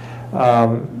measure,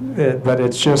 but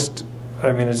it's just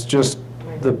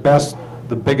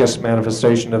the biggest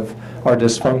manifestation of our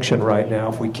dysfunction right now,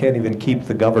 if we can't even keep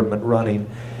the government running.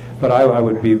 But I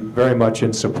would be very much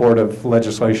in support of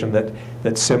legislation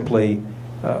that simply,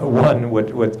 one,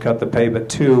 would cut the pay, but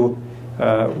two,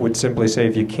 would simply say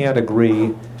if you can't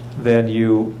agree, then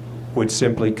you would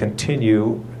simply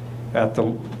continue at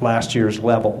the last year's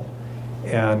level.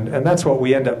 And that's what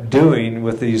we end up doing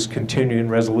with these continuing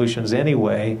resolutions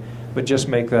anyway, but just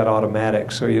make that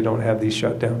automatic so you don't have these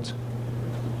shutdowns.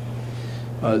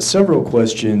 Several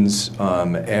questions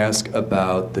ask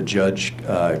about the Judge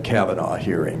Kavanaugh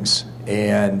hearings,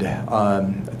 and I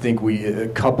think a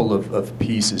couple of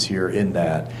pieces here in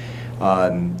that.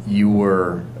 You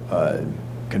were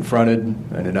confronted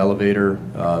in an elevator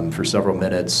for several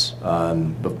minutes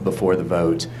before the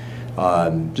vote.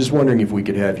 Just wondering if we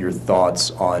could have your thoughts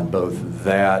on both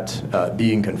that,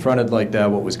 being confronted like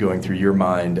that, what was going through your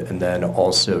mind, and then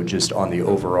also just on the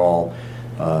overall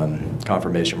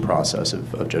confirmation process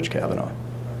of Judge Kavanaugh.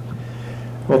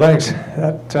 Well, thanks.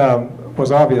 That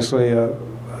was obviously a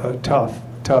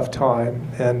tough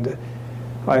time, and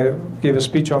I gave a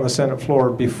speech on the Senate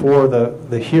floor before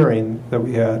the hearing that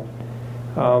we had,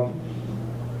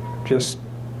 just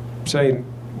saying,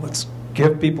 let's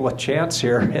give people a chance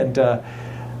here, and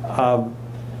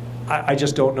I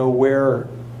just don't know where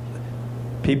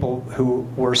people who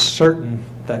were certain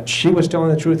that she was telling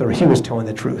the truth or he was telling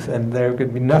the truth, and there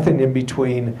could be nothing in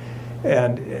between,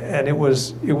 and it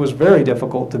was very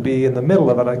difficult to be in the middle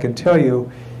of it, I can tell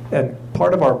you. And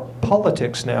part of our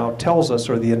politics now tells us,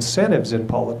 or the incentives in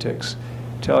politics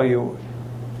tell you,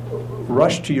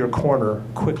 rush to your corner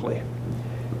quickly,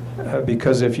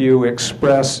 because if you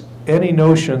express any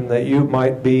notion that you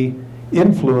might be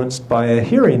influenced by a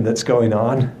hearing that's going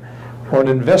on or an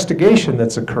investigation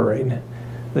that's occurring,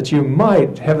 that you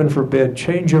might, heaven forbid,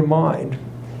 change your mind,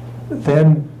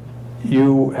 then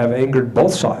you have angered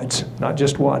both sides, not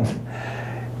just one.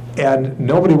 And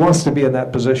nobody wants to be in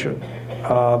that position.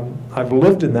 I've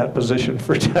lived in that position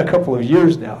for a couple of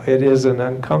years now. It is an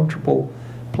uncomfortable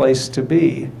place to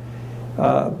be.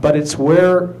 But it's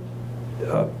where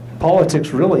politics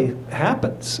really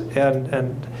happens.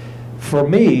 And for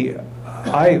me,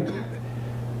 I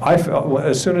felt,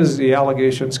 as soon as the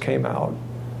allegations came out,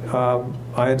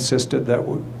 I insisted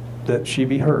that she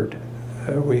be heard.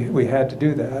 We had to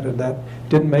do that, and that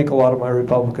didn't make a lot of my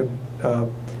Republican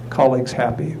colleagues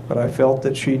happy, but I felt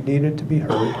that she needed to be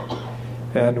heard.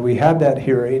 And we had that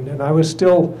hearing, and I was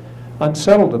still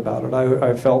unsettled about it.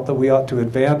 I felt that we ought to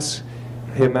advance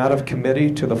him out of committee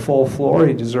to the full floor.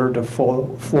 He deserved a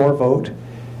full floor vote.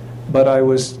 But I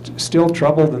was still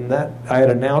troubled in that I had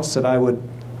announced that I would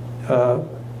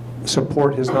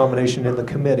support his nomination in the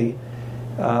committee.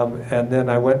 And then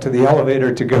I went to the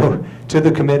elevator to go to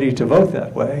the committee to vote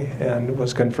that way, and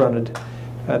was confronted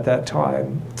at that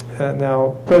time. And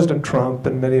now President Trump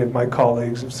and many of my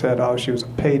colleagues have said, oh, she was a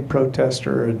paid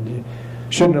protester and you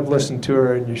shouldn't have listened to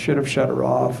her and you should have shut her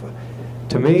off.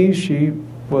 To me, she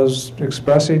was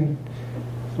expressing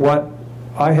what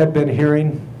I had been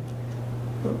hearing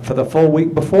for the full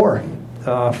week before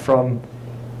from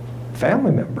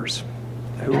family members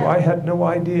who I had no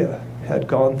idea had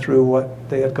gone through what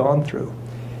they had gone through.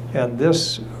 And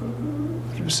this,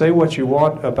 say what you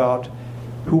want about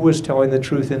who was telling the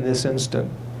truth in this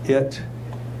instant, it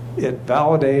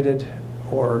validated,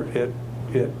 or it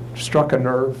struck a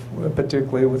nerve,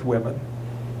 particularly with women.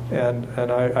 And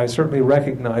I certainly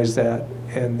recognized that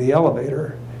in the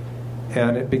elevator,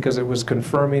 and because it was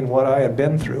confirming what I had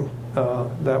been through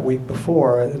that week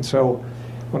before. And so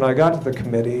when I got to the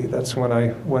committee, that's when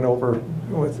I went over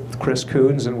with Chris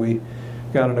Coons, and we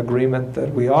got an agreement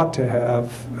that we ought to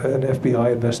have an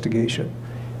FBI investigation.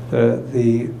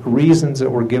 The reasons that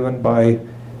were given by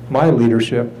my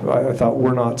leadership, I thought,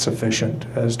 were not sufficient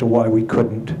as to why we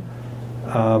couldn't.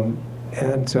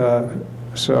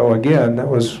 So again, that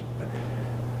was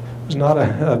not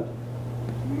a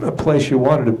place you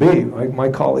wanted to be. My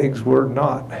colleagues were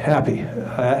not happy,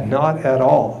 not at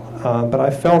all. But I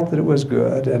felt that it was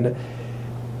good, and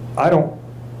I don't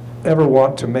ever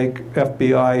want to make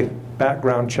FBI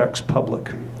background checks public.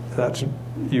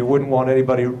 You wouldn't want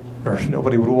anybody, or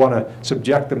nobody would want to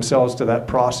subject themselves to that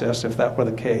process if that were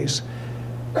the case.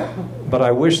 But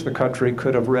I wish the country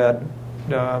could have read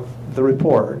the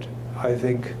report. I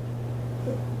think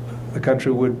the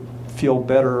country would feel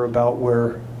better about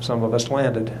where some of us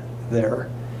landed there.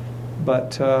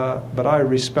 But I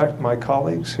respect my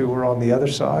colleagues who were on the other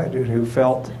side and who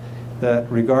felt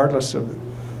that regardless of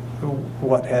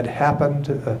what had happened,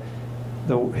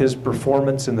 his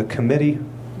performance in the committee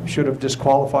should have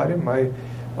disqualified him.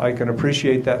 I can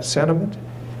appreciate that sentiment.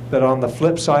 But on the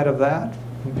flip side of that,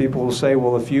 people will say,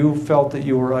 well, if you felt that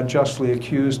you were unjustly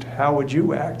accused, how would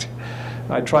you act?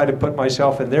 I try to put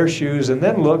myself in their shoes and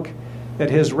then look at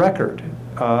his record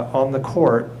on the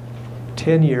court,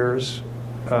 10 years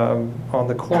on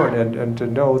the court, and to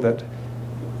know that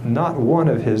not one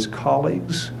of his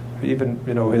colleagues, even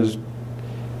his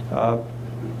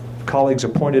colleagues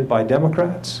appointed by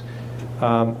Democrats,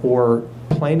 or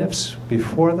plaintiffs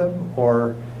before them,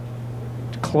 or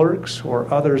clerks,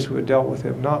 or others who had dealt with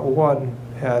him, not one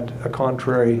had a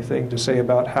contrary thing to say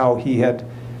about how he had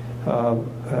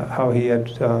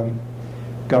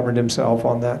governed himself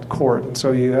on that court. And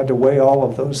so you had to weigh all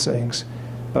of those things.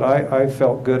 But I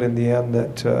felt good in the end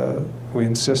that we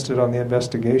insisted on the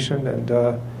investigation, and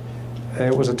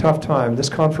it was a tough time. This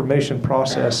confirmation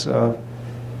process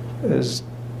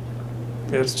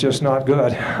it's just not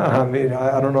good. I mean,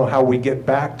 I don't know how we get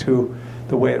back to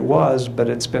the way it was, but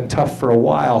it's been tough for a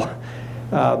while.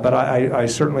 But I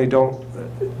certainly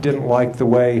didn't like the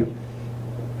way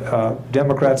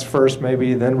Democrats first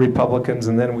maybe, then Republicans,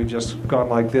 and then we've just gone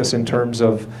like this in terms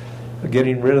of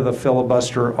getting rid of the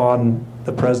filibuster on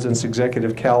the president's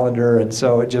executive calendar. And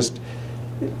so it just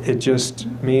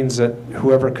means that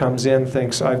whoever comes in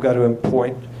thinks I've got to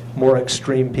appoint more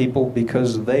extreme people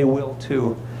because they will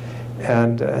too.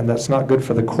 And that's not good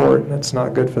for the court, and it's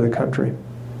not good for the country.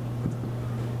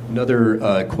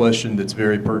 Another question that's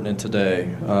very pertinent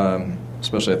today,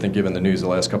 especially I think given the news the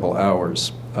last couple of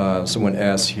hours. Someone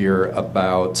asked here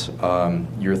about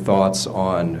your thoughts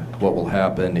on what will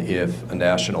happen if a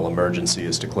national emergency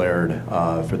is declared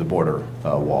for the border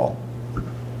wall.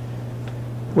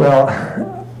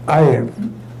 Well, I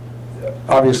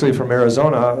obviously from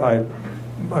Arizona, I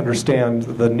understand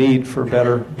the need for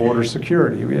better border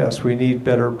security. Yes, we need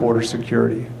better border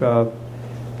security. By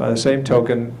the same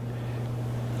token,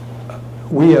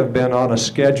 we have been on a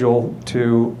schedule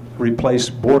to replace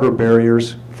border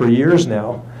barriers for years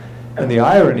now. And the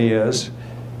irony is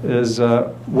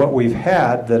what we've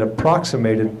had that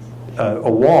approximated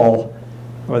a wall,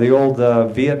 or the old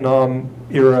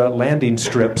Vietnam-era landing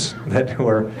strips that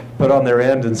were put on their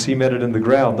end and cemented in the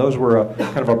ground. Those were a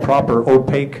kind of a proper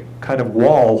opaque kind of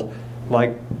wall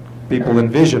like people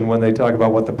envision when they talk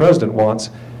about what the president wants.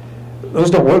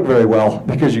 Those don't work very well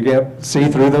because you can't see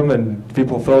through them and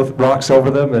people throw rocks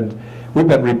over them, and we've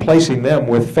been replacing them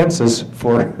with fences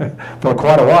for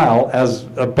quite a while as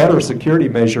a better security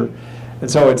measure. And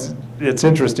so it's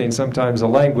interesting sometimes the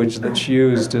language that's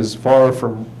used is far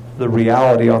from the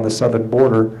reality on the southern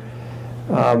border.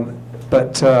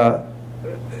 But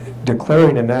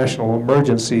declaring a national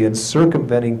emergency and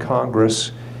circumventing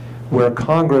Congress, where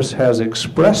Congress has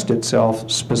expressed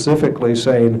itself specifically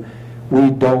saying, we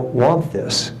don't want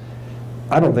this,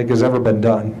 I don't think has ever been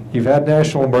done. You've had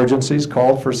national emergencies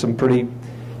called for some pretty,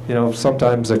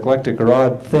 sometimes eclectic or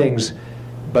odd things,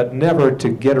 but never to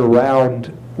get around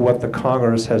what the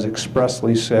Congress has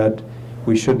expressly said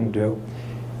we shouldn't do.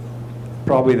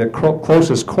 Probably the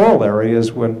closest corollary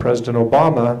is when President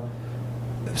Obama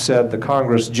said the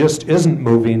Congress just isn't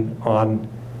moving on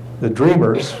the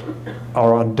Dreamers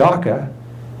or on DACA,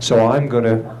 so I'm going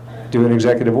to do an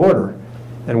executive order.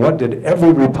 And what did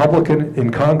every Republican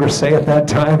in Congress say at that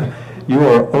time? You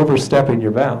are overstepping your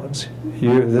bounds.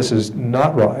 This is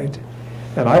not right.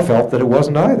 And I felt that it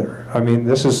wasn't either. I mean,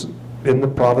 this is in the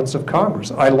province of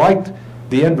Congress. I liked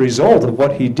the end result of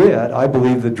what he did. I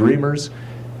believe the Dreamers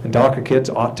and DACA kids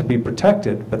ought to be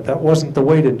protected, but that wasn't the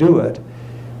way to do it.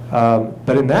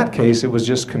 But in that case, it was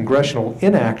just congressional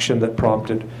inaction that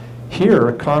prompted.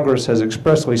 Here, Congress has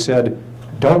expressly said,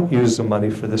 don't use the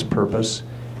money for this purpose,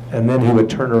 and then he would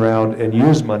turn around and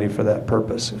use money for that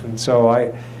purpose. And so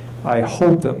I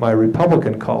hope that my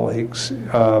Republican colleagues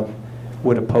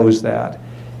would oppose that.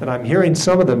 And I'm hearing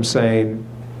some of them saying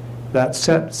that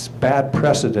sets bad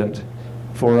precedent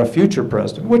for a future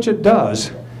president, which it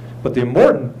does. But the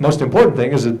most important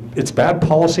thing is that it's bad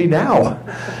policy now.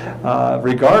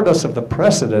 Regardless of the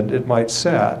precedent it might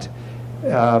set.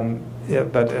 And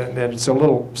it's a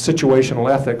little situational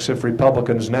ethics if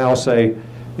Republicans now say,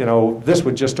 this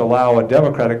would just allow a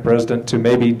Democratic president to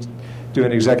maybe do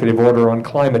an executive order on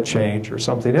climate change or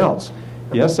something else.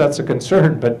 Yes, that's a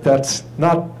concern, but that's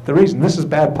not the reason. This is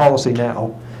bad policy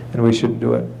now, and we shouldn't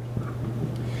do it.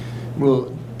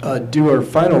 We'll do our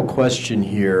final question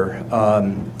here.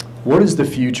 What is the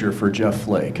future for Jeff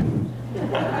Flake?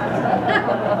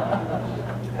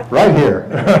 Right here.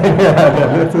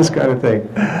 This kind of thing.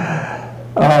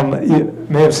 You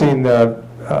may have seen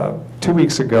 2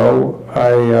 weeks ago,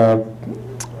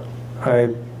 I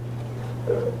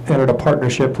entered a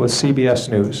partnership with CBS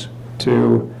News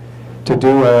to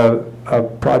do a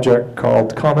project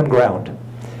called Common Ground,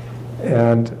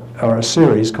 or a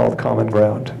series called Common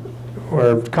Ground,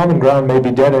 where Common Ground may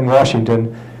be dead in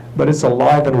Washington, but it's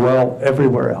alive and well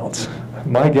everywhere else.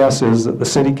 My guess is that the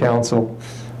City Council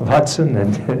of Hudson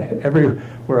and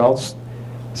everywhere else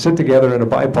sit together in a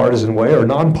bipartisan way or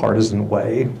nonpartisan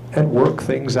way and work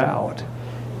things out.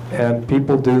 And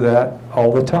people do that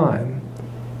all the time.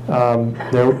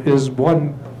 There is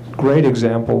one great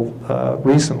example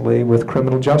recently with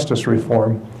criminal justice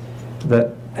reform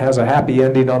that has a happy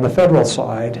ending on the federal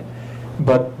side,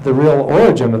 but the real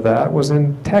origin of that was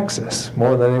in Texas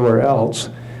more than anywhere else,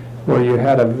 where you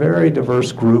had a very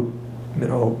diverse group,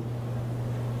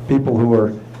 people who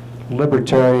were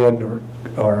libertarian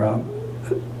or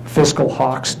fiscal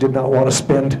hawks, did not want to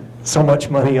spend so much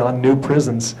money on new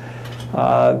prisons.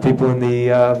 People in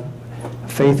the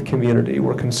faith community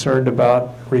were concerned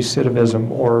about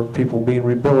recidivism or people being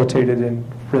rehabilitated in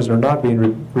prison or not being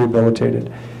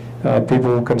rehabilitated.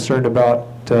 People were concerned about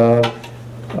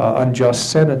unjust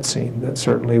sentencing. That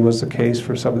certainly was the case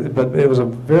for some of it. But it was a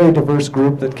very diverse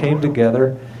group that came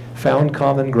together, found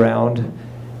common ground,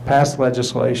 passed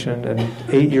legislation, and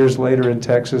 8 years later in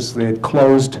Texas, they had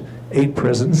closed 8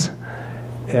 prisons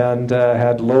and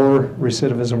had lower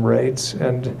recidivism rates.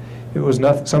 And it was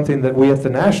something that we at the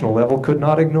national level could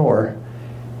not ignore.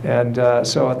 And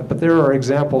but there are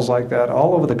examples like that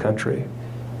all over the country.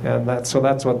 And that's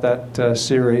what that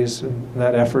series and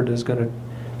that effort is going to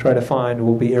try to find.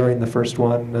 We'll be airing the first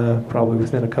one probably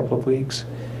within a couple of weeks.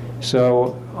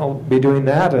 So I'll be doing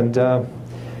that and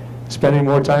spending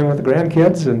more time with the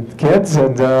grandkids and kids.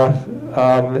 And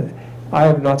I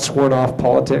have not sworn off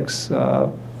politics,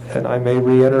 and I may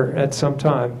re-enter at some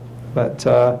time. But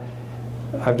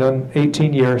I've done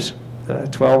 18 years,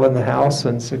 12 in the House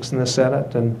and 6 in the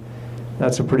Senate, and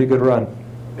that's a pretty good run.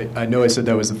 I know I said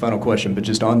that was the final question, but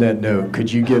just on that note,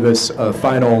 could you give us a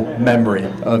final memory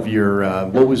of your,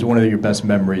 what was one of your best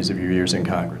memories of your years in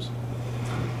Congress?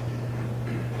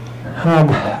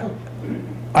 I've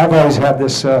always had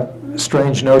this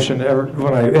strange notion.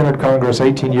 When I entered Congress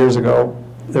 18 years ago,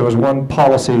 there was one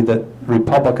policy that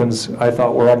Republicans, I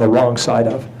thought, were on the wrong side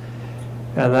of,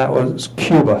 and that was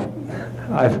Cuba.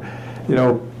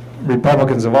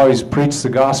 Republicans have always preached the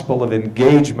gospel of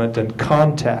engagement and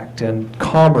contact and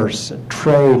commerce and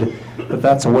trade, that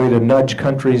that's a way to nudge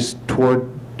countries toward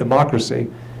democracy.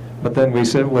 But then we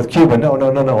said with Cuba,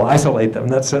 no, isolate them.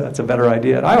 That's a better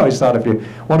idea. And I always thought if you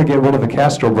want to get rid of the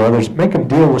Castro brothers, make them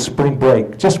deal with spring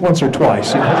break just once or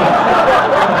twice. Let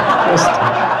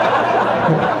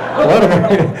them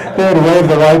there to wave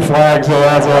the white flag, so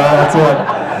that's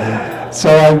it. So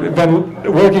I've been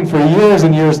working for years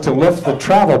and years to lift the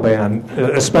travel ban,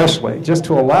 especially, just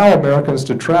to allow Americans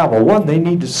to travel. One, they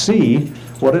need to see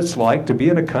what it's like to be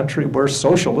in a country where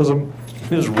socialism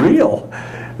is real.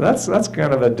 That's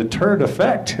kind of a deterrent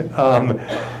effect. And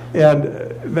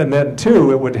then,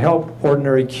 two, it would help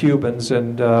ordinary Cubans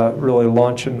and really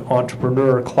launch an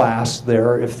entrepreneur class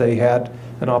there if they had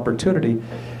an opportunity.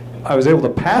 I was able to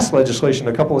pass legislation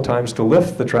a couple of times to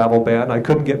lift the travel ban. I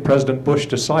couldn't get President Bush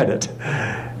to sign it.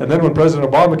 And then when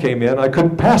President Obama came in, I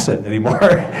couldn't pass it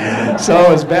anymore. So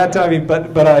it was bad timing.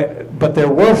 But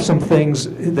there were some things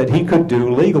that he could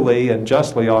do legally and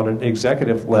justly on an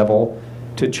executive level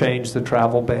to change the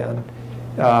travel ban.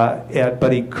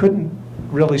 But he couldn't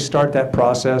really start that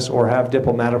process or have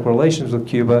diplomatic relations with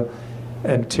Cuba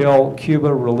until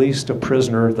Cuba released a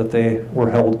prisoner that they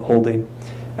were holding.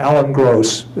 Alan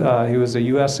Gross, he was a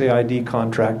USAID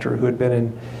contractor who had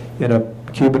been in a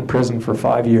Cuban prison for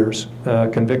 5 years,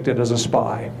 convicted as a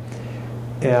spy.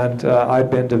 And I'd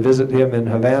been to visit him in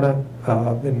Havana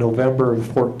in November of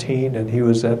 14, and he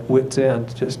was at wit's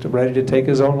end, just ready to take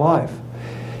his own life.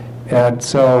 And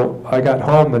so I got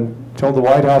home and told the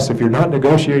White House, if you're not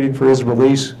negotiating for his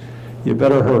release, you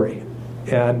better hurry.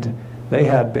 And they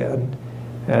had been.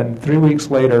 And 3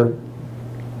 weeks later,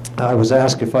 I was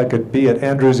asked if I could be at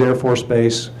Andrews Air Force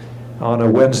Base on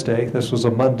a Wednesday. This was a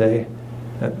Monday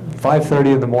at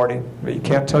 5:30 in the morning. You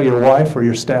can't tell your wife or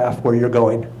your staff where you're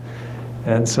going.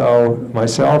 And so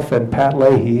myself and Pat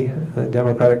Leahy, the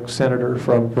Democratic senator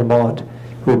from Vermont,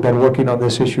 who had been working on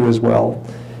this issue as well,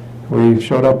 we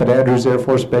showed up at Andrews Air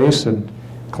Force Base and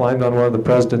climbed on one of the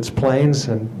president's planes,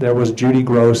 and there was Judy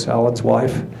Gross, Alan's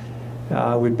wife.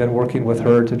 We'd been working with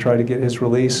her to try to get his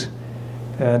release.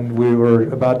 And we were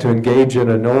about to engage in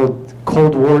an old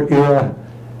Cold War era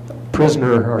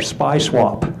prisoner or spy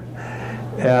swap.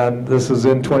 And this was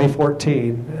in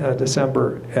 2014,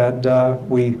 December. And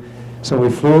we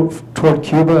flew toward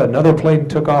Cuba. Another plane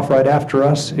took off right after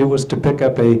us. It was to pick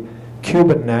up a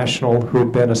Cuban national who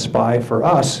had been a spy for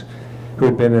us, who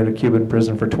had been in a Cuban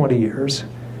prison for 20 years.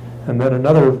 And then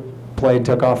another plane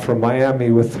took off from Miami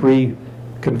with 3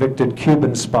 convicted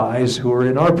Cuban spies who were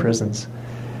in our prisons.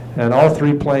 And all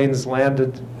 3 planes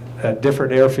landed at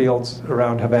different airfields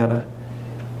around Havana.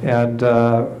 And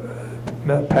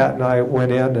Pat and I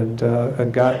went in and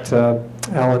got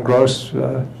Alan Gross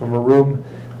from a room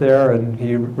there, and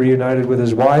he reunited with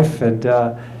his wife, and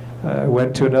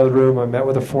went to another room. I met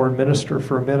with a foreign minister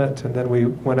for a minute, and then we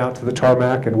went out to the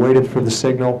tarmac and waited for the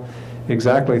signal.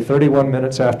 Exactly 31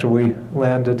 minutes after we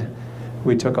landed,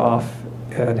 we took off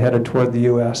and headed toward the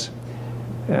U.S.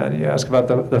 And you ask about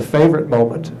the favorite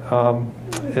moment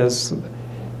is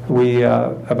we,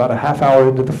 about a half hour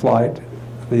into the flight,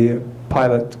 the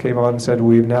pilot came on and said,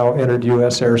 we've now entered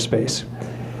U.S. airspace.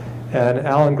 And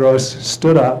Alan Gross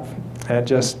stood up and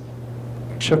just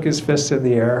shook his fists in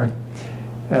the air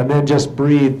and then just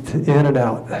breathed in and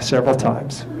out several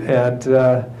times and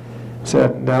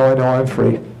said, now I know I'm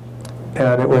free.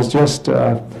 And it was just,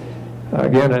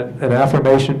 again, an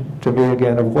affirmation to me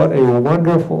again of what a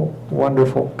wonderful,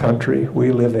 wonderful country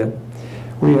we live in.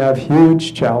 We have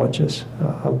huge challenges,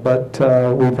 but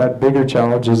we've had bigger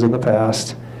challenges in the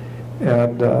past,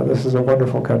 and this is a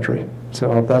wonderful country.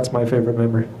 So that's my favorite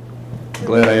memory.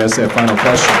 Glad I asked that final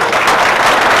question.